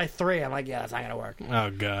like by 3. I'm like, yeah, that's not going to work. Oh,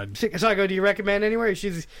 God. So I go, do you recommend anywhere?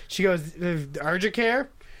 She goes, urgent care?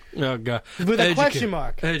 Oh, God. With a question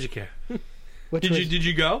mark. Educare. Which Did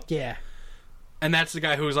you go? Yeah. And that's the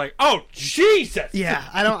guy who was like, "Oh, Jesus!" Yeah,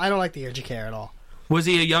 I don't like the urgent care at all. Was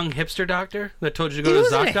he a young hipster doctor that told you to go He to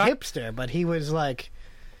wasn't a ZocDoc? hipster, but he was like,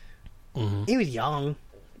 he was young.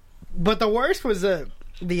 But the worst was the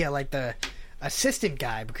assistant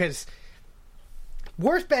guy, because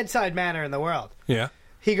worst bedside manner in the world. Yeah.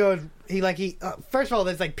 He goes, first of all,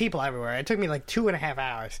 there's like people everywhere. It took me like 2.5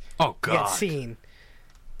 hours Oh, to get God. seen.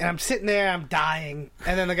 And I'm sitting there, I'm dying.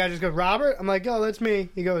 And then the guy just goes, Robert? I'm like, oh, that's me.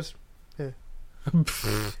 He goes, like,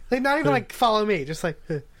 not even like follow me, just like,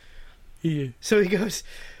 Yeah. So he goes,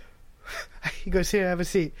 here, have a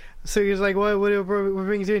seat. So he was like, what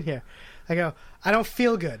brings you in here? I go, I don't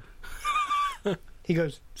feel good. He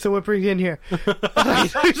goes, so what brings you in here?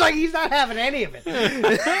 He's like, he's not having any of it.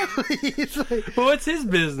 He's like, Well, what's his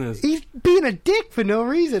business? he's being a dick for no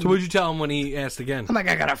reason. So what'd you tell him when he asked again? I'm like,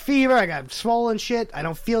 I got a fever, I got swollen shit, I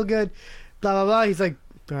don't feel good, blah, blah, blah. He's like,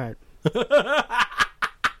 all right.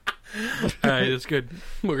 All right, that's good.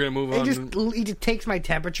 We're gonna move on. He just takes my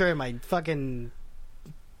temperature and my fucking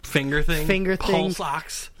Finger thing, thing. pulse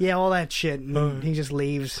ox. Yeah, all that shit, and he just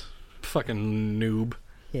leaves. Fucking noob.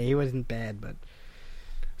 Yeah, he wasn't bad, but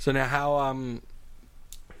So now,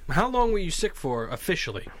 how long were you sick for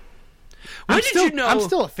officially? When did you know? I'm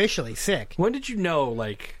still officially sick. When did you know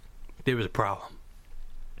like there was a problem?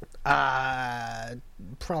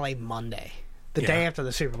 Probably Monday, the Yeah. day after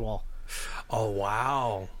the Super Bowl. Oh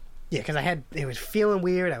wow. Yeah, because it was feeling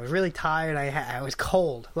weird. I was really tired. I was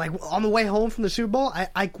cold. Like on the way home from the Super Bowl,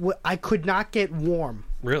 I could not get warm.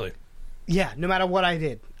 Really? Yeah, no matter what I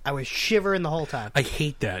did, I was shivering the whole time. I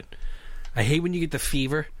hate that. I hate when you get the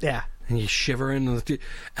fever Yeah, and you shiver and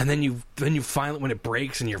then you finally when it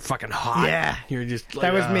breaks and you're fucking hot. Yeah. You're just like,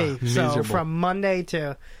 that was me. So miserable. from Monday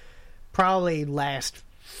to probably last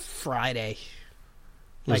Friday,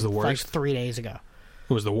 It was the worst. like 3 days ago.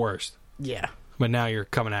 It was the worst. Yeah. But now you're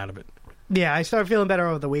coming out of it. Yeah, I started feeling better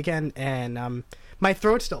over the weekend, and my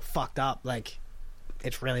throat's still fucked up. Like,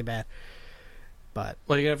 it's really bad. But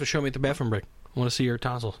Well, you're gonna have to show me at the bathroom break. I want to see your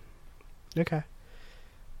tonsils. okay,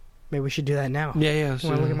 maybe we should do that now. Yeah, yeah. Want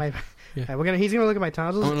to look at my? Yeah. Alright, he's gonna look at my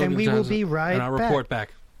tonsils, and we will be right and I'll back. report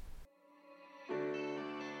back.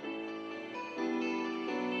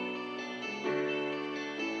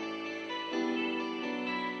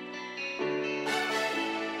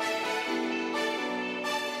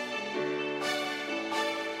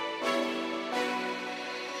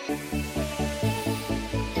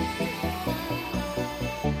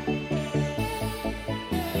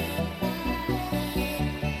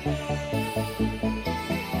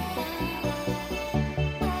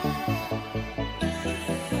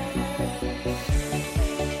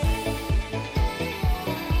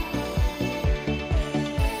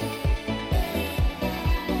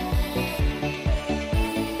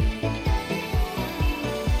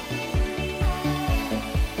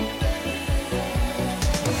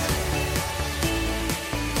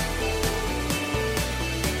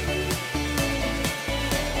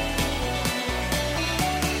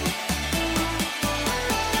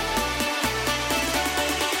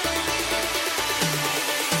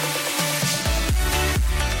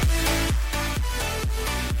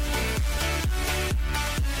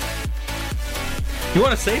 You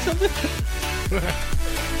want to say something?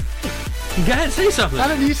 Go ahead, say something. How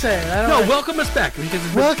did you say it? I don't No, know. welcome us back. Because it's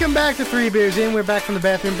been- Welcome back to 3 Beers In. We're back from the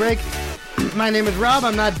bathroom break. My name is Rob.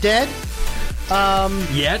 I'm not dead.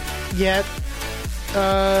 Yet. yet.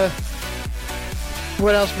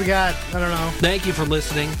 What else we got? I don't know. Thank you for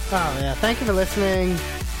listening. Oh yeah, thank you for listening.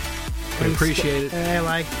 We appreciate it. I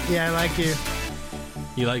like you.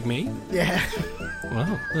 You like me? Yeah.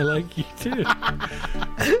 Well, I like you too.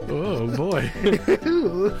 Oh boy.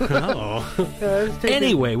 Oh.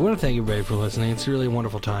 Anyway, we want to thank everybody for listening. It's really a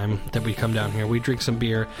wonderful time that we come down here. We drink some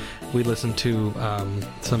beer. We listen to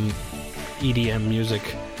some EDM music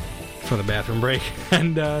for the bathroom break,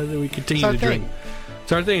 and we continue to drink.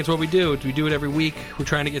 It's our thing. It's what we do. We do it every week. We're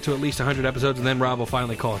trying to get to at least 100 episodes, and then Rob will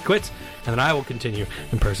finally call it quits, and then I will continue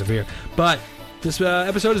and persevere. But this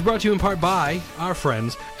episode is brought to you in part by our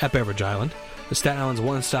friends at Beverage Island, the Staten Island's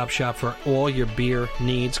one-stop shop for all your beer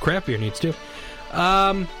needs, craft beer needs too.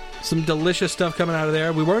 Some delicious stuff coming out of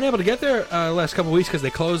there. We weren't able to get there last couple of weeks because they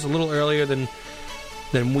closed a little earlier than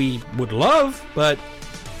we would love, but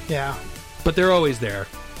yeah, but they're always there.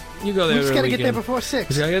 You go there. We just gotta get there before 6.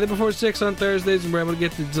 We gotta get there before 6 on Thursdays, and we're able to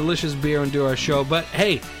get the delicious beer and do our show. But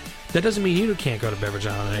hey, that doesn't mean you can't go to Beverage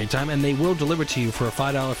Island at any time, and they will deliver to you for a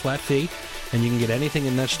 $5 flat fee, and you can get anything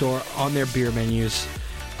in that store on their beer menus.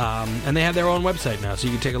 And they have their own website now, so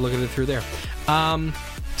you can take a look at it through there.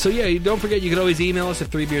 So yeah, don't forget, you can always email us at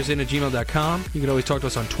 3beersin@gmail.com. You can always talk to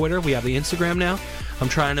us on Twitter. We have the Instagram now. I'm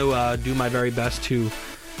trying to do my very best to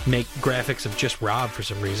make graphics of just Rob for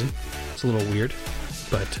some reason. It's a little weird,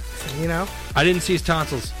 but you know, I didn't see his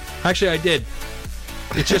tonsils. Actually, I did.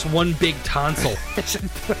 It's just one big tonsil,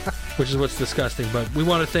 which is what's disgusting. But we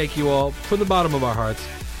want to thank you all from the bottom of our hearts.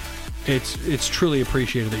 It's truly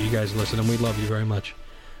appreciated that you guys listen, and we love you very much.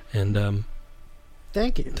 And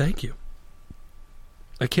thank you. Thank you.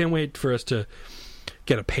 I can't wait for us to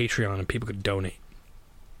get a Patreon and people could donate.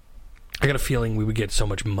 I got a feeling we would get so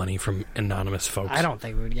much money from anonymous folks. I don't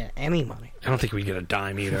think we would get any money. I don't think we'd get a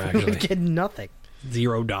dime either, We actually. would get nothing.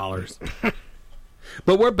 $0.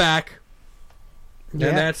 But we're back. Yeah.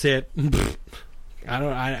 And that's it.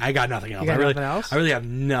 I got nothing else. You got nothing else? I really have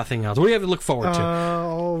nothing else. What do you have to look forward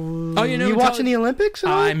to? You watching the Olympics?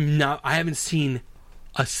 I'm not. I haven't seen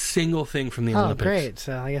a single thing from the Olympics. Oh, great.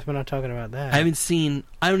 So I guess we're not talking about that. I haven't seen.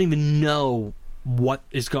 I don't even know what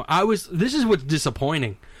is going. This is what's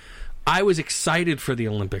disappointing. I was excited for the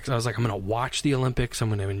Olympics. I was like, I'm going to watch the Olympics. I'm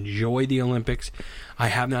going to enjoy the Olympics. I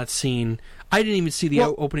have not seen. I didn't even see the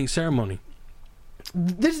opening ceremony.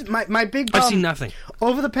 This is my big problem. I've seen nothing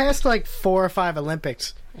over the past 4 or 5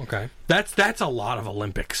 Olympics. Okay, that's a lot of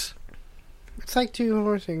Olympics. It's like 2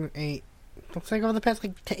 or 8. It's like over the past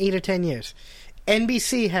 8 or 10 years.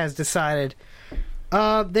 NBC has decided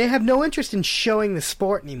they have no interest in showing the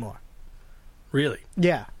sport anymore. Really?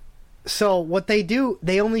 Yeah. So what they do,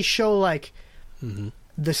 they only show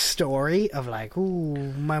the story of ooh,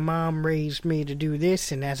 my mom raised me to do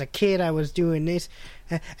this, and as a kid I was doing this,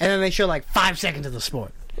 and then they show 5 seconds of the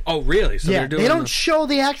sport. Oh, really? So yeah, they don't show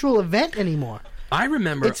the actual event anymore. I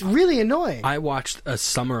remember it's really annoying. I watched a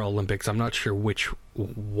Summer Olympics. I'm not sure which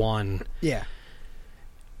one. Yeah.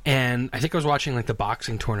 And I think I was watching the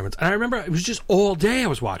boxing tournaments, and I remember it was just all day I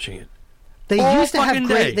was watching it. They used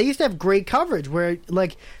to have great coverage where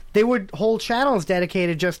they would hold channels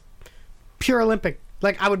dedicated just pure Olympic.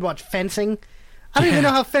 I would watch fencing. I don't even know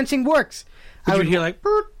how fencing works. I would hear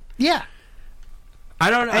Boop. Yeah. I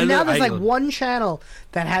don't know. And now there's one channel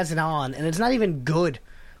that has it on, and it's not even good.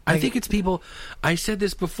 I think it's people. I said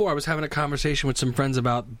this before. I was having a conversation with some friends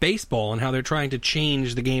about baseball and how they're trying to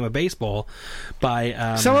change the game of baseball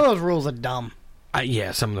by. Some of those rules are dumb.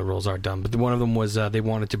 Yeah, some of the rules are dumb, but one of them was they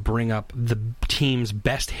wanted to bring up the team's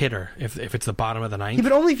best hitter if it's the bottom of the ninth. Yeah,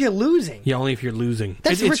 but only if you're losing. Yeah, only if you're losing.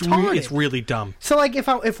 That's retarded. It's really dumb. So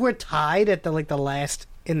if we're tied at the last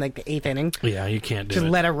in the 8th inning, yeah, you can't do just it.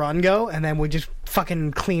 let a run go, and then we just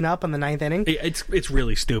fucking clean up in the 9th inning. It's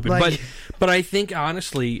really stupid. But I think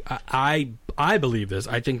honestly, I believe this.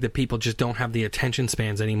 I think that people just don't have the attention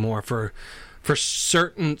spans anymore for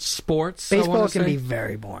certain sports. Baseball can be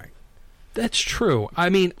very boring. That's true. I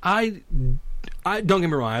mean, I don't get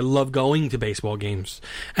me wrong. I love going to baseball games,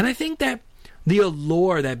 and I think that the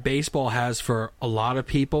allure that baseball has for a lot of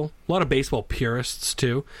people, a lot of baseball purists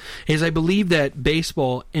too, is I believe that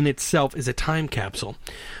baseball in itself is a time capsule.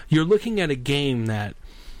 You're looking at a game that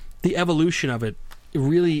the evolution of it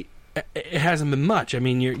really it hasn't been much. I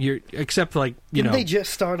mean, you're except Didn't they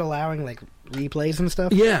just start allowing replays and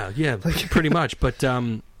stuff? Yeah, pretty much. But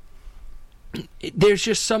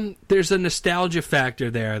there's a nostalgia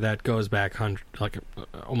factor there that goes back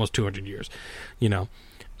almost 200 years.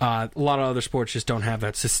 A lot of other sports just don't have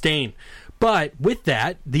that sustain. But with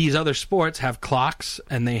that, these other sports have clocks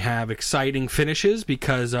and they have exciting finishes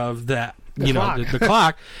because of that, the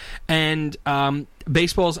clock. And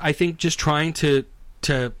baseball's, I think, just trying to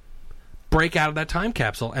break out of that time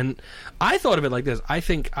capsule. And I thought of it like this. I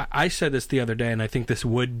think I said this the other day, and I think this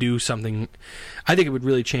would do something. I think it would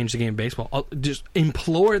really change the game of baseball. I'll just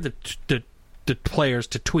implore the players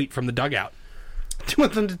to tweet from the dugout. You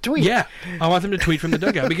want them to tweet? Yeah, I want them to tweet from the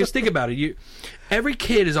dugout, because think about it. Every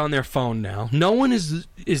kid is on their phone now. No one is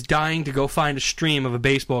dying to go find a stream of a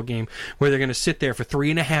baseball game where they're going to sit there for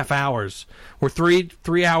 3.5 hours, or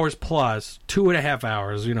three hours plus 2.5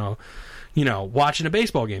 hours. Watching a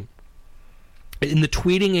baseball game. In the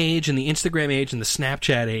tweeting age, and the Instagram age, and the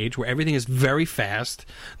Snapchat age, where everything is very fast,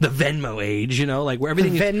 the Venmo age, where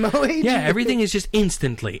everything Venmo age? Yeah, everything is just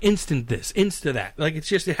instant this, instant that. Like,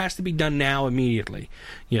 it has to be done now, immediately,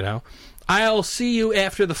 I'll see you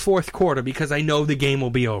after the fourth quarter because I know the game will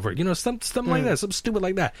be over. Something like that, something stupid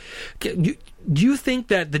like that. Do you think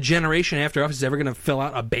that the generation after us is ever going to fill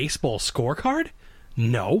out a baseball scorecard?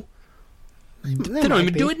 No. They don't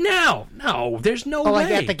even do it now. No, there's no way.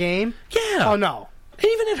 Like at the game? Yeah. Oh, no. And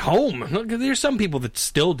even at home. Look, there's some people that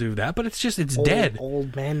still do that, but it's dead.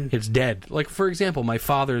 Old men. It's dead. Like, for example, my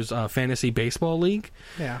father's fantasy baseball league.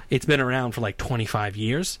 Yeah. It's been around for like 25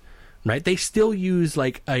 years, right? They still use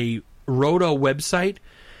like a Roto website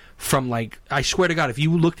from like, I swear to God, if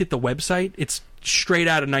you looked at the website, it's straight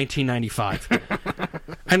out of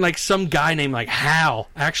 1995. And like some guy named like Hal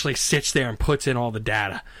actually sits there and puts in all the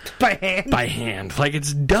data by hand. Like,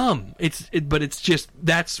 it's dumb. But it's just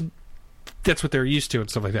that's what they're used to and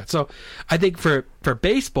stuff like that. So I think for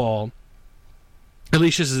baseball, at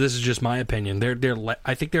least this is just my opinion.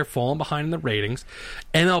 I think they're falling behind in the ratings.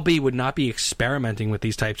 MLB would not be experimenting with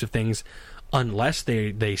these types of things unless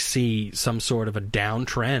they see some sort of a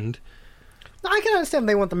downtrend. I can understand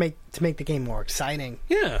they want to make the game more exciting.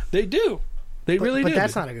 Yeah, they do. They really do. But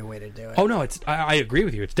that's not a good way to do it. Oh, no, I agree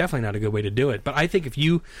with you. It's definitely not a good way to do it. But I think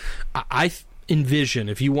I envision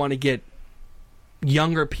if you want to get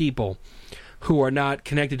younger people who are not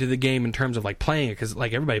connected to the game in terms of like playing it, because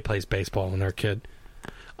like everybody plays baseball when they're a kid.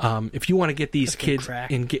 If you want to get these kids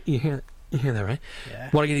you hear that, right? Yeah.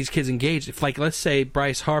 Want to get these kids engaged. If, like, let's say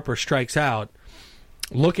Bryce Harper strikes out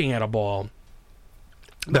looking at a ball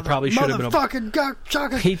that probably should have been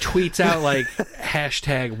he tweets out like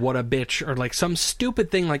hashtag what a bitch, or like some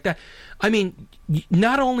stupid thing like that. I mean,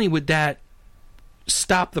 not only would that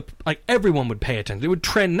stop everyone would pay attention. It would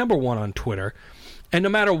trend #1 on Twitter. And no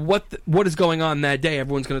matter what is going on that day,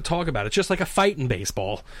 everyone's going to talk about it. It's just like a fight in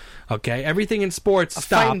baseball, okay? Everything in sports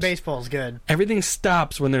stops. A fight in baseball is good. Everything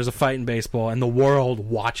stops when there's a fight in baseball, and the world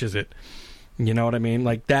watches it. You know what I mean?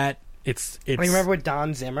 Like that. It's. Remember with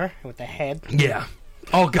Don Zimmer with the head? Yeah.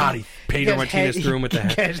 Oh God, Pedro Martinez threw him with the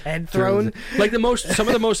head. He got his head thrown. Like some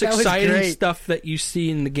of the most exciting stuff that you see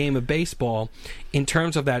in the game of baseball, in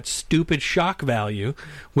terms of that stupid shock value,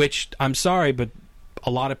 which I'm sorry, but a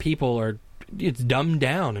lot of people are. It's dumbed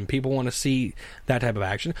down, and people want to see that type of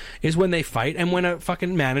action, is when they fight and when a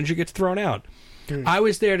fucking manager gets thrown out. I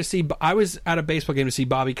was at a baseball game to see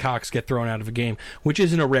Bobby Cox get thrown out of a game, which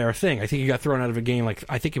isn't a rare thing. I think he got thrown out of a game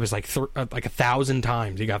I think it was like 1,000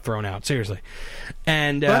 times he got thrown out, seriously.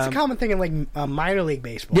 And that's a common thing in like minor league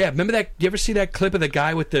baseball. Yeah, remember that? You ever see that clip of the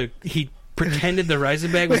guy with he pretended the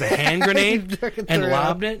Reisenberg was a hand grenade and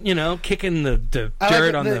lobbed it, kicking the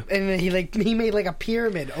dirt on the... And he made like a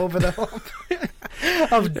pyramid over the whole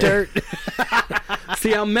of dirt.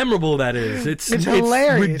 See how memorable that is. It's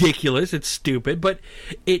hilarious. It's ridiculous. It's stupid, but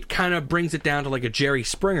it kind of brings it down to like a Jerry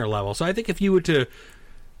Springer level. So I think if you were to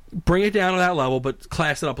bring it down to that level, but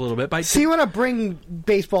class it up a little bit. So you want to bring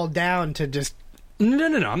baseball down to just... No.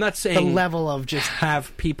 I'm not saying the level of just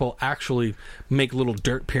have people actually make little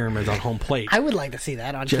dirt pyramids on home plate. I would like to see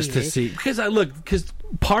that on just TV. To see, because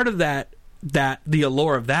part of that the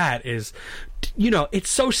allure of that is, it's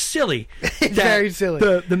so silly. It's very silly.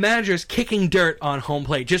 The manager's kicking dirt on home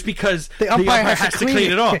plate just because the umpire has to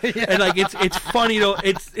clean it off. Yeah. And like it's funny though.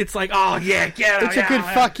 It's like, oh yeah, get it. It's a good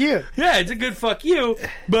fuck you. Yeah, it's a good fuck you.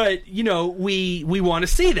 But we want to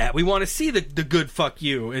see that. We want to see the good fuck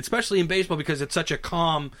you, especially in baseball, because it's such a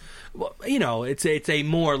calm. It's a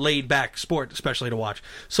more laid back sport, especially to watch.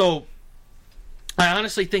 So I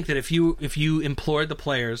honestly think that if you implored the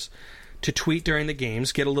players to tweet during the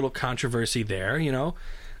games, get a little controversy there,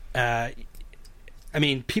 I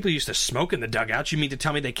mean, people used to smoke in the dugouts. You mean to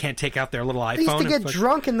tell me they can't take out their little iPhone? They used to get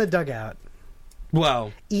drunk in the dugout.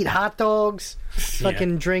 Well, eat hot dogs,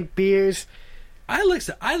 fucking drink beers. I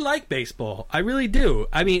like baseball. I really do.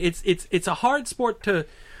 I mean, it's a hard sport to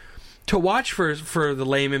watch for the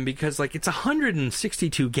layman, because like it's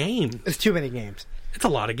 162 games. It's too many games. It's a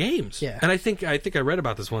lot of games. Yeah. And I think I read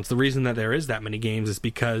about this once. The reason that there is that many games is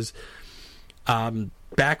because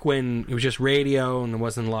back when it was just radio and there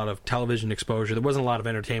wasn't a lot of television exposure. There wasn't a lot of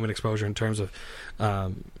entertainment exposure in terms of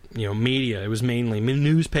media. It was mainly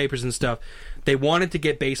newspapers and stuff. They wanted to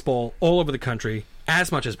get baseball all over the country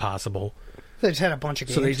as much as possible. They just had a bunch of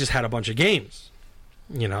games. So they just had a bunch of games.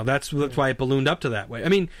 That's why it ballooned up to that way. I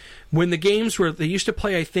mean, when the games were, they used to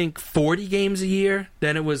play, I think, 40 games a year.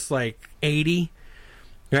 Then it was like 80,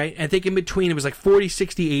 right? I think in between it was like 40,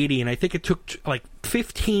 60, 80, and I think it took like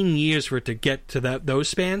 15 years for it to get to those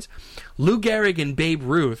spans. Lou Gehrig and Babe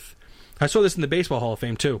Ruth, I saw this in the Baseball Hall of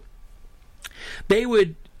Fame too. They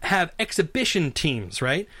would have exhibition teams,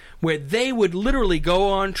 right? Where they would literally go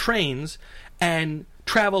on trains and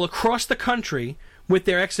travel across the country with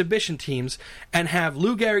their exhibition teams and have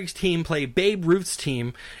Lou Gehrig's team play Babe Ruth's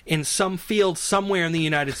team in some field somewhere in the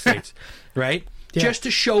United States, right? Yeah. Just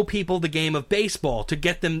to show people the game of baseball, to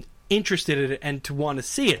get them interested in it and to want to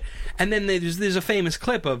see it. And then there's a famous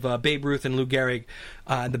clip of Babe Ruth and Lou Gehrig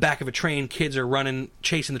in the back of a train. Kids are running,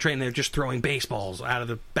 chasing the train, and they're just throwing baseballs out of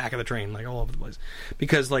the back of the train, like all over the place.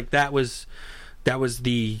 Because like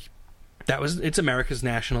it's America's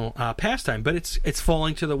national pastime, but it's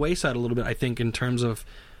falling to the wayside a little bit, I think, in terms of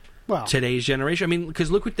today's generation. I mean,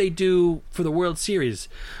 because look what they do for the World Series.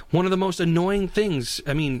 One of the most annoying things,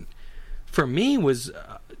 I mean, for me was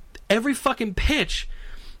every fucking pitch,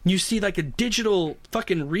 you see like a digital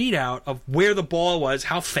fucking readout of where the ball was,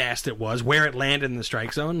 how fast it was, where it landed in the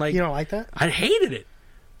strike zone. Like, you don't like that? I hated it.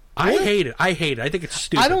 Really? I hate it. I think it's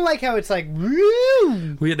stupid. I don't like how it's like,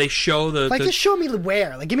 woo! Where they show just show me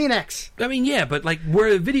where. Like, give me an X. I mean, yeah, but like, we're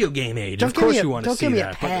a video game age. Of course you want to see that. Don't give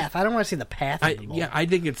me a path. I don't want to see the path anymore. Yeah, I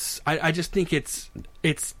think I just think it's.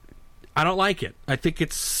 I don't like it. I think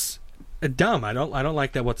it's dumb. I don't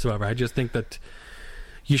like that whatsoever. I just think that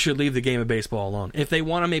you should leave the game of baseball alone. If they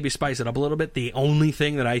want to maybe spice it up a little bit, the only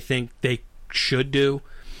thing that I think they should do,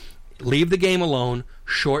 leave the game alone,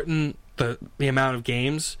 shorten the amount of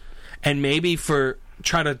games, and maybe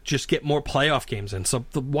try to just get more playoff games in. So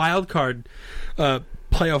the wild card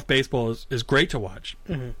playoff baseball is great to watch.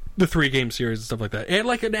 Mm-hmm. The 3-game series and stuff like that. And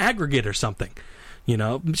like an aggregate or something.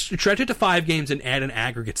 Stretch it to 5 games and add an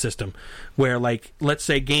aggregate system where, like, let's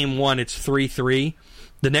say game 1 it's 3-3.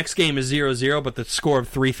 The next game is 0-0, but the score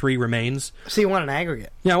of 3-3 remains. So you want an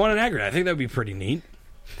aggregate? Yeah, I want an aggregate. I think that would be pretty neat.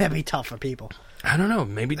 That'd be tough for people. I don't know.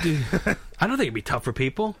 Maybe I don't think it'd be tough for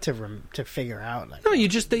people to figure out. Like, no, you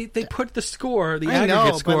just they put the score, the I aggregate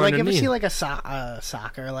know, score. But like, underneath. if you see like a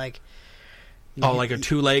soccer, like like a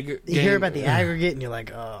 2-leg game. You hear about the aggregate, and you're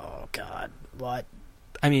like, oh god, what?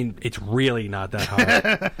 I mean, it's really not that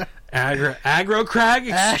hard. Aggro Crag,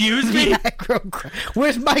 excuse me? Aggro Crag.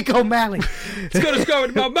 Where's Mike O'Malley? Let's go to score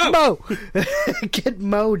with Mo. Mo! Get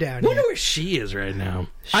Mo down here. I wonder where she is right now.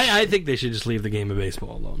 I think they should just leave the game of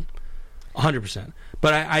baseball alone. 100%.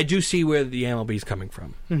 But I do see where the MLB is coming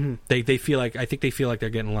from. Mm-hmm. They feel like, I think they feel like they're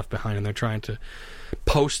getting left behind, and they're trying to,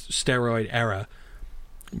 post-steroid era,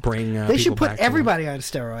 bring they should put everybody on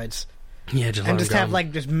steroids. Yeah, just have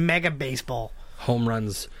like just mega baseball. Home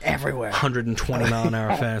runs everywhere, 120 mile an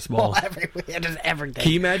hour fastball everywhere, just everything.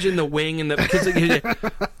 Can you imagine the wing and the? Because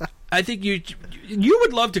I think you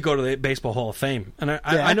would love to go to the Baseball Hall of Fame, and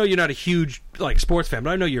I know you're not a huge like sports fan, but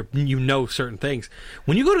I know you know certain things.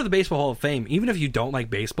 When you go to the Baseball Hall of Fame, even if you don't like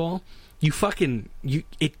baseball,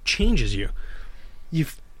 it changes you. You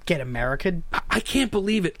get American. I can't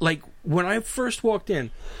believe it. Like when I first walked in,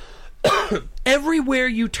 everywhere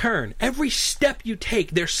you turn, every step you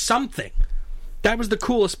take, there's something. That was the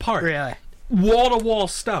coolest part. Really? Wall-to-wall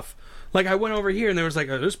stuff. Like, I went over here, and there was like,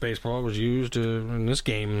 this baseball was used in this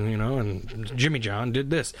game, and Jimmy John did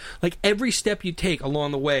this. Like, every step you take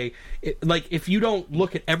along the way, like, if you don't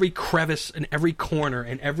look at every crevice and every corner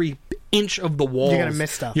and every inch of the walls, you're going to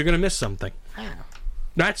miss stuff. You're going to miss something. Wow.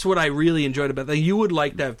 That's what I really enjoyed about that. You would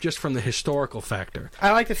like that just from the historical factor.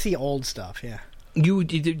 I like to see old stuff, yeah. You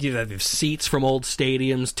have seats from old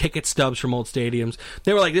stadiums, ticket stubs from old stadiums.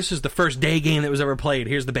 They were like, this is the first day game that was ever played.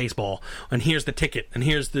 Here's the baseball, and here's the ticket, and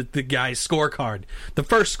here's the guy's scorecard. The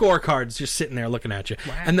first scorecard's just sitting there looking at you.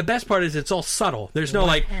 Wow. And the best part is it's all subtle. There's no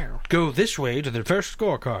like, go this way to the first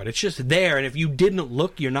scorecard. It's just there, and if you didn't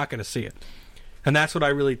look, you're not going to see it. And that's what I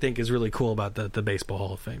really think is really cool about the Baseball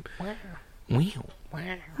Hall of Fame. Wow.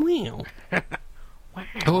 Wow. Wow.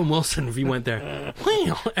 Owen Wilson, if he went there.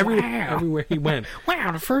 Wow. Everywhere he went.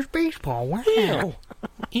 Wow, the first baseball. Wow.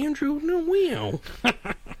 Andrew, no, wow.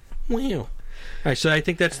 Wow. All right, so I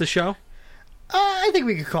think that's the show? I think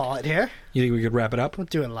we could call it here. You think we could wrap it up? We'll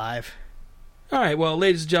do it live. All right, well,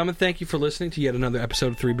 ladies and gentlemen, thank you for listening to yet another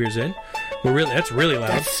episode of 3 Beers In. That's really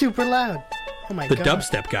loud. That's super loud. Oh, my God. The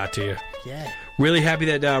dubstep got to you. Yeah. Really happy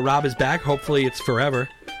that Rob is back. Hopefully it's forever.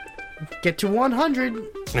 Get to 100,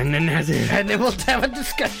 And then that's it. and then we'll have a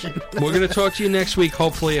discussion. We're going to talk to you next week,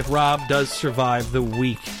 hopefully, if Rob does survive the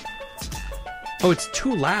week. Oh, it's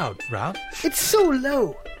too loud, Rob. It's so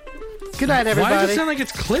low. Good night, everybody. Why does it sound like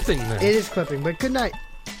it's clipping then? It is clipping, but good night.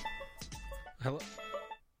 Hello?